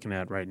are you looking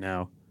at right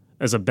now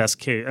as a best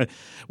case?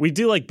 We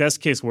do like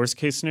best case, worst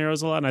case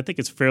scenarios a lot, and I think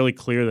it's fairly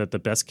clear that the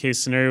best case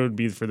scenario would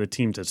be for the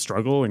team to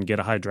struggle and get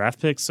a high draft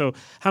pick. So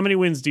how many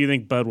wins do you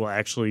think Bud will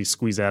actually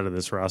squeeze out of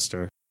this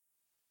roster?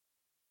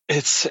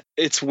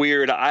 It's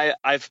weird.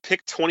 I've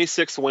picked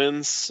 26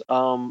 wins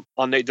on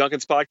Nate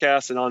Duncan's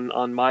podcast and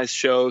on my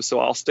show, so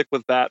I'll stick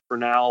with that for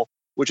now,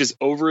 which is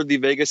over the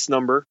Vegas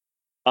number,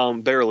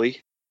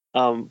 barely.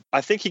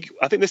 I think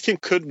this team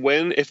could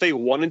win if they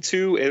wanted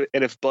to,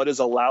 and if Bud is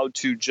allowed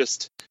to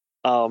just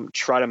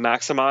try to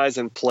maximize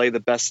and play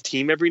the best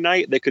team every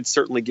night, they could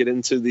certainly get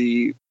into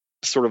the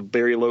sort of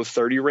very low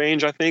 30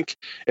 range. I think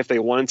if they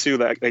wanted to,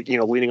 that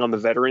leaning on the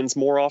veterans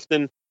more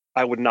often.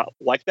 I would not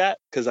like that,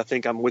 because I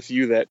think I'm with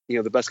you that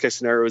the best case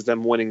scenario is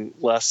them winning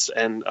less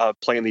and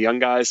playing the young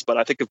guys. But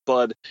I think if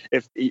Bud,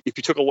 if you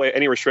took away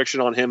any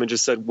restriction on him and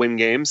just said win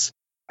games,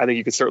 I think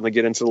you could certainly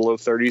get into the low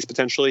 30s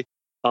potentially.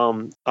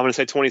 I'm going to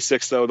say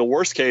 26 though. The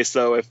worst case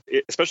though,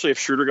 especially if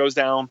Schroeder goes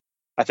down,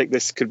 I think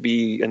this could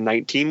be a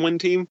 19-win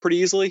team pretty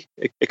easily.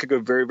 It could go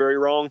very, very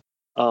wrong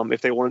if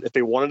they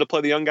wanted to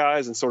play the young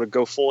guys and sort of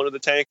go full into the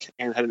tank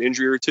and had an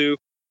injury or two.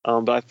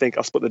 But I think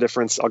I'll split the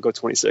difference. I'll go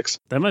 26.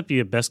 That might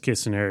be a best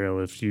case scenario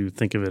if you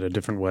think of it a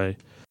different way.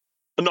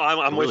 No,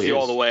 I'm with you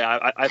all the way.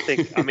 I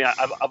think. I mean,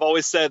 I've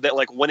always said that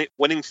like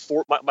winning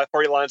my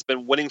party line's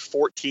been winning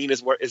 14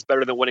 is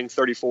better than winning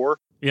 34.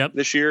 Yep.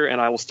 This year,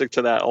 and I will stick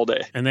to that all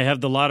day. And they have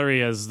the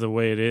lottery as the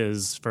way it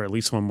is for at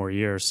least one more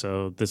year.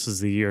 So this is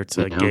the year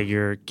to get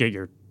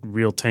your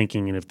real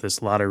tanking. And if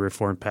this lottery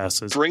reform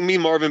passes, bring me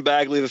Marvin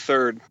Bagley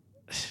III.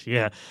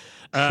 Yeah.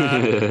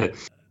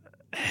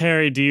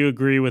 Harry, do you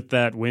agree with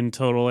that win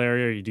total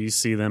area, or do you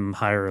see them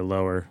higher or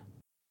lower?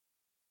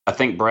 I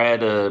think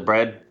Brad,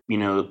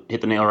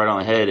 hit the nail right on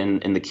the head.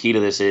 And the key to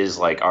this is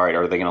like, all right,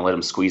 are they going to let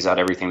them squeeze out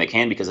everything they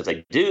can? Because if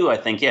they do, I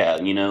think, I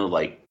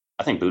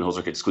think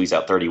Budenholzer could squeeze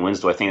out 30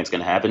 wins. Do I think it's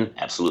going to happen?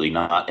 Absolutely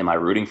not. Am I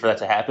rooting for that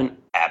to happen?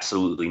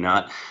 Absolutely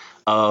not.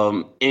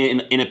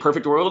 In a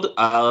perfect world,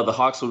 the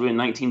Hawks would win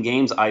 19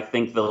 games. I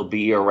think they'll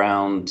be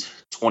around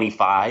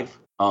 25.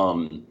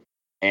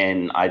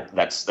 And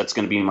that's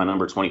going to be my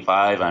number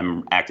 25.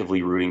 I'm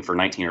actively rooting for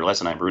 19 or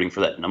less, and I'm rooting for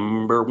that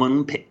number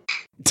 1 pick.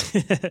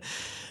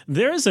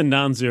 There is a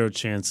non-zero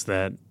chance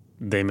that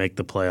they make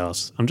the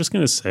playoffs. I'm just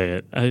going to say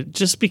it.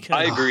 Just because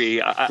I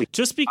agree.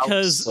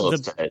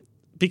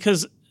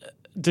 Because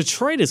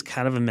Detroit is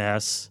kind of a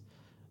mess.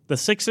 The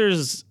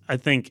Sixers, I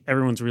think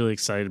everyone's really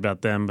excited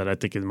about them, but I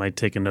think it might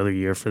take another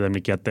year for them to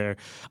get there.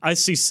 I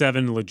see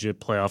 7 legit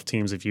playoff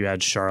teams if you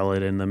add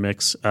Charlotte in the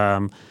mix.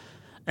 And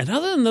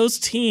other than those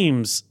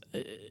teams,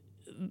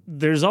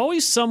 there's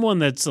always someone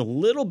that's a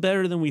little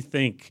better than we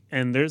think,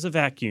 and there's a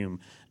vacuum.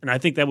 And I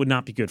think that would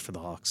not be good for the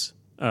Hawks.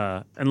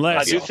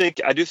 Unless I do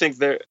think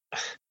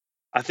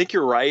I think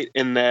you're right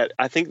in that.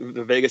 I think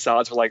the Vegas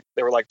odds were like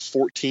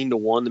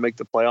 14-1 to make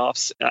the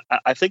playoffs.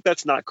 I think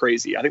that's not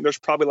crazy. I think there's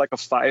probably like a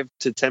 5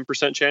 to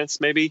 10% chance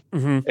maybe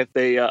if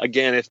they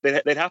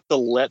they'd have to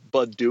let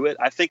Bud do it.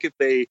 I think if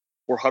they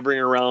were hovering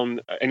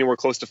around anywhere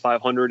close to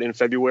 500 in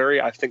February,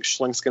 I think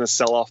Schlink's going to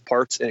sell off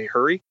parts in a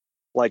hurry.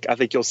 Like, I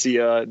think you'll see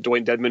a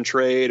Dwayne Dedmon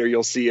trade, or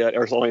you'll see a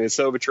Orlando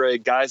Sova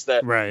trade. Guys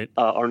that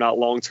are not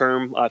long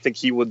term. I think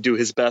he would do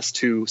his best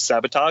to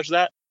sabotage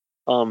that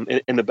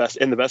in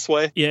the best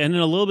way. Yeah, and in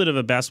a little bit of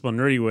a basketball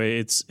nerdy way,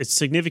 it's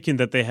significant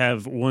that they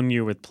have 1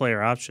 year with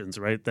player options,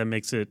 right? That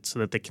makes it so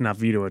that they cannot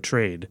veto a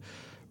trade,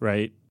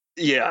 right?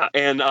 Yeah,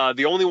 and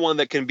the only one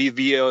that can be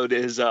vetoed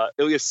is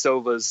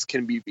Ilyasova's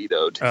can be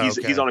vetoed.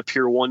 He's on a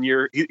pure 1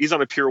 year. He's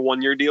on a pure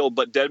 1 year deal,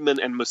 but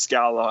Dedmon and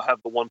Muscala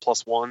have the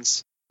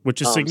 1+1s. Which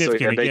is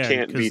significant. So, they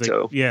can't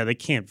veto. They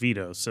can't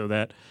veto. So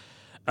that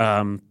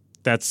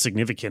that's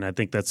significant. I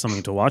think that's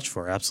something to watch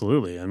for.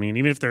 Absolutely. I mean,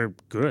 even if they're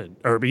good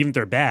or even if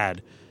they're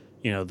bad,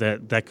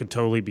 that could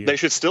totally be. They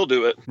should still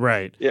do it.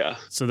 Right. Yeah.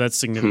 So that's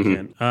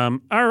significant.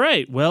 All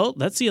right. Well,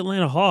 that's the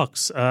Atlanta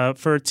Hawks.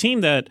 For a team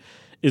that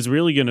is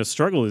really going to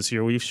struggle this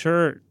year, we've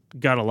sure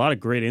got a lot of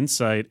great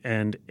insight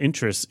and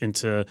interest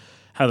into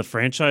how the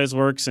franchise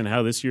works and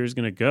how this year is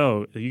going to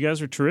go. You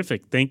guys are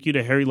terrific. Thank you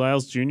to Harry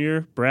Lyles Jr.,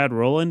 Brad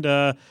Rowland.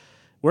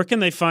 Where can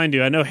they find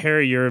you? I know,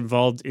 Harry, you're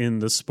involved in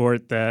the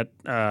sport that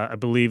I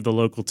believe the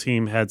local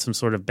team had some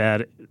sort of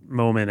bad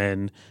moment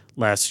in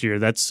last year.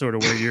 That's sort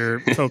of where your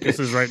focus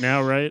is right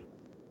now, right?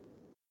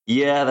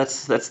 Yeah,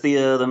 that's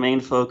the main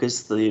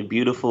focus, the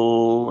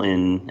beautiful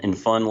and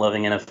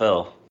fun-loving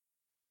NFL.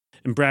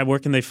 And Brad, where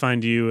can they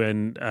find you?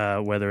 And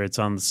whether it's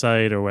on the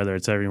site or whether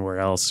it's everywhere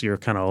else, you're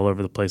kind of all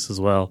over the place as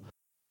well.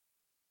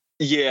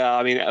 Yeah,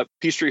 I mean,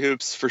 Peachtree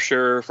Hoops for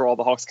sure for all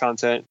the Hawks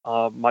content.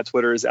 My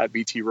Twitter is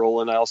 @BT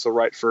Roland. I also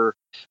write for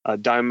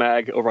Dime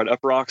Mag over at Up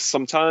Rocks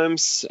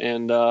sometimes,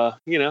 and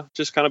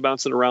just kind of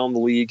bouncing around the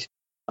league,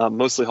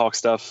 mostly Hawk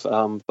stuff.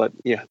 But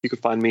yeah, you can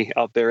find me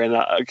out there, and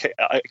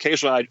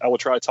occasionally I will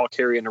try to talk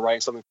Harry into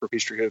writing something for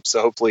Peachtree Hoops.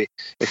 So hopefully,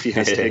 if he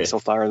has takes, he'll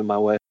fire them my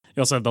way.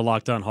 You also have the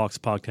Locked On Hawks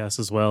podcast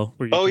as well.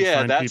 Where you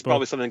that's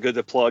probably something good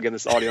to plug in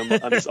this audio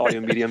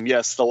medium.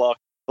 Yes, the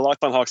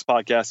Locked On Hawks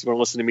podcast. You want to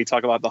listen to me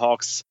talk about the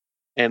Hawks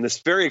and this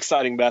very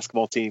exciting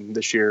basketball team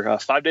this year.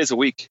 5 days a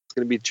week. It's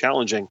going to be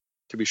challenging,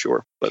 to be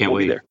sure, but we'll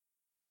be there.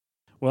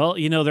 Well,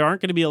 there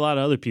aren't going to be a lot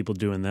of other people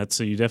doing that,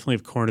 so you definitely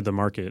have cornered the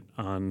market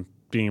on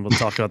being able to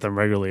talk about them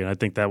regularly, and I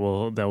think that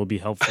will be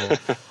helpful.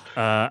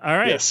 All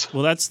right. Yes.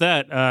 Well, that's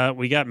that.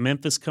 We got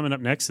Memphis coming up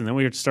next, and then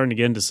we're starting to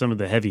get into some of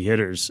the heavy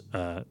hitters,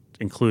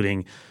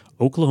 including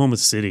Oklahoma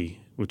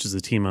City, which is a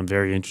team I'm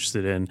very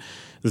interested in.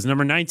 This is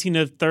number 19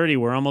 of 30.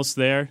 We're almost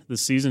there. The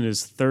season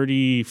is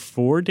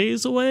 34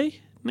 days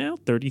away now,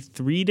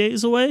 33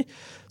 days away.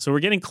 So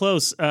we're getting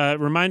close.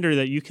 Reminder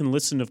that you can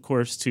listen, of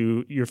course,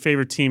 to your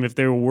favorite team. If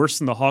they were worse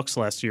than the Hawks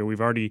last year,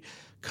 we've already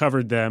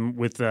covered them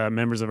with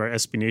members of our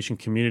SB Nation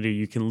community.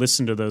 You can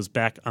listen to those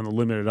back on the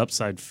Limited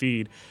Upside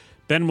feed.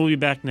 Ben will be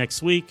back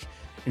next week.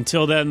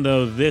 Until then,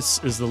 though,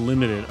 this is the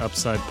Limited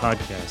Upside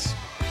Podcast.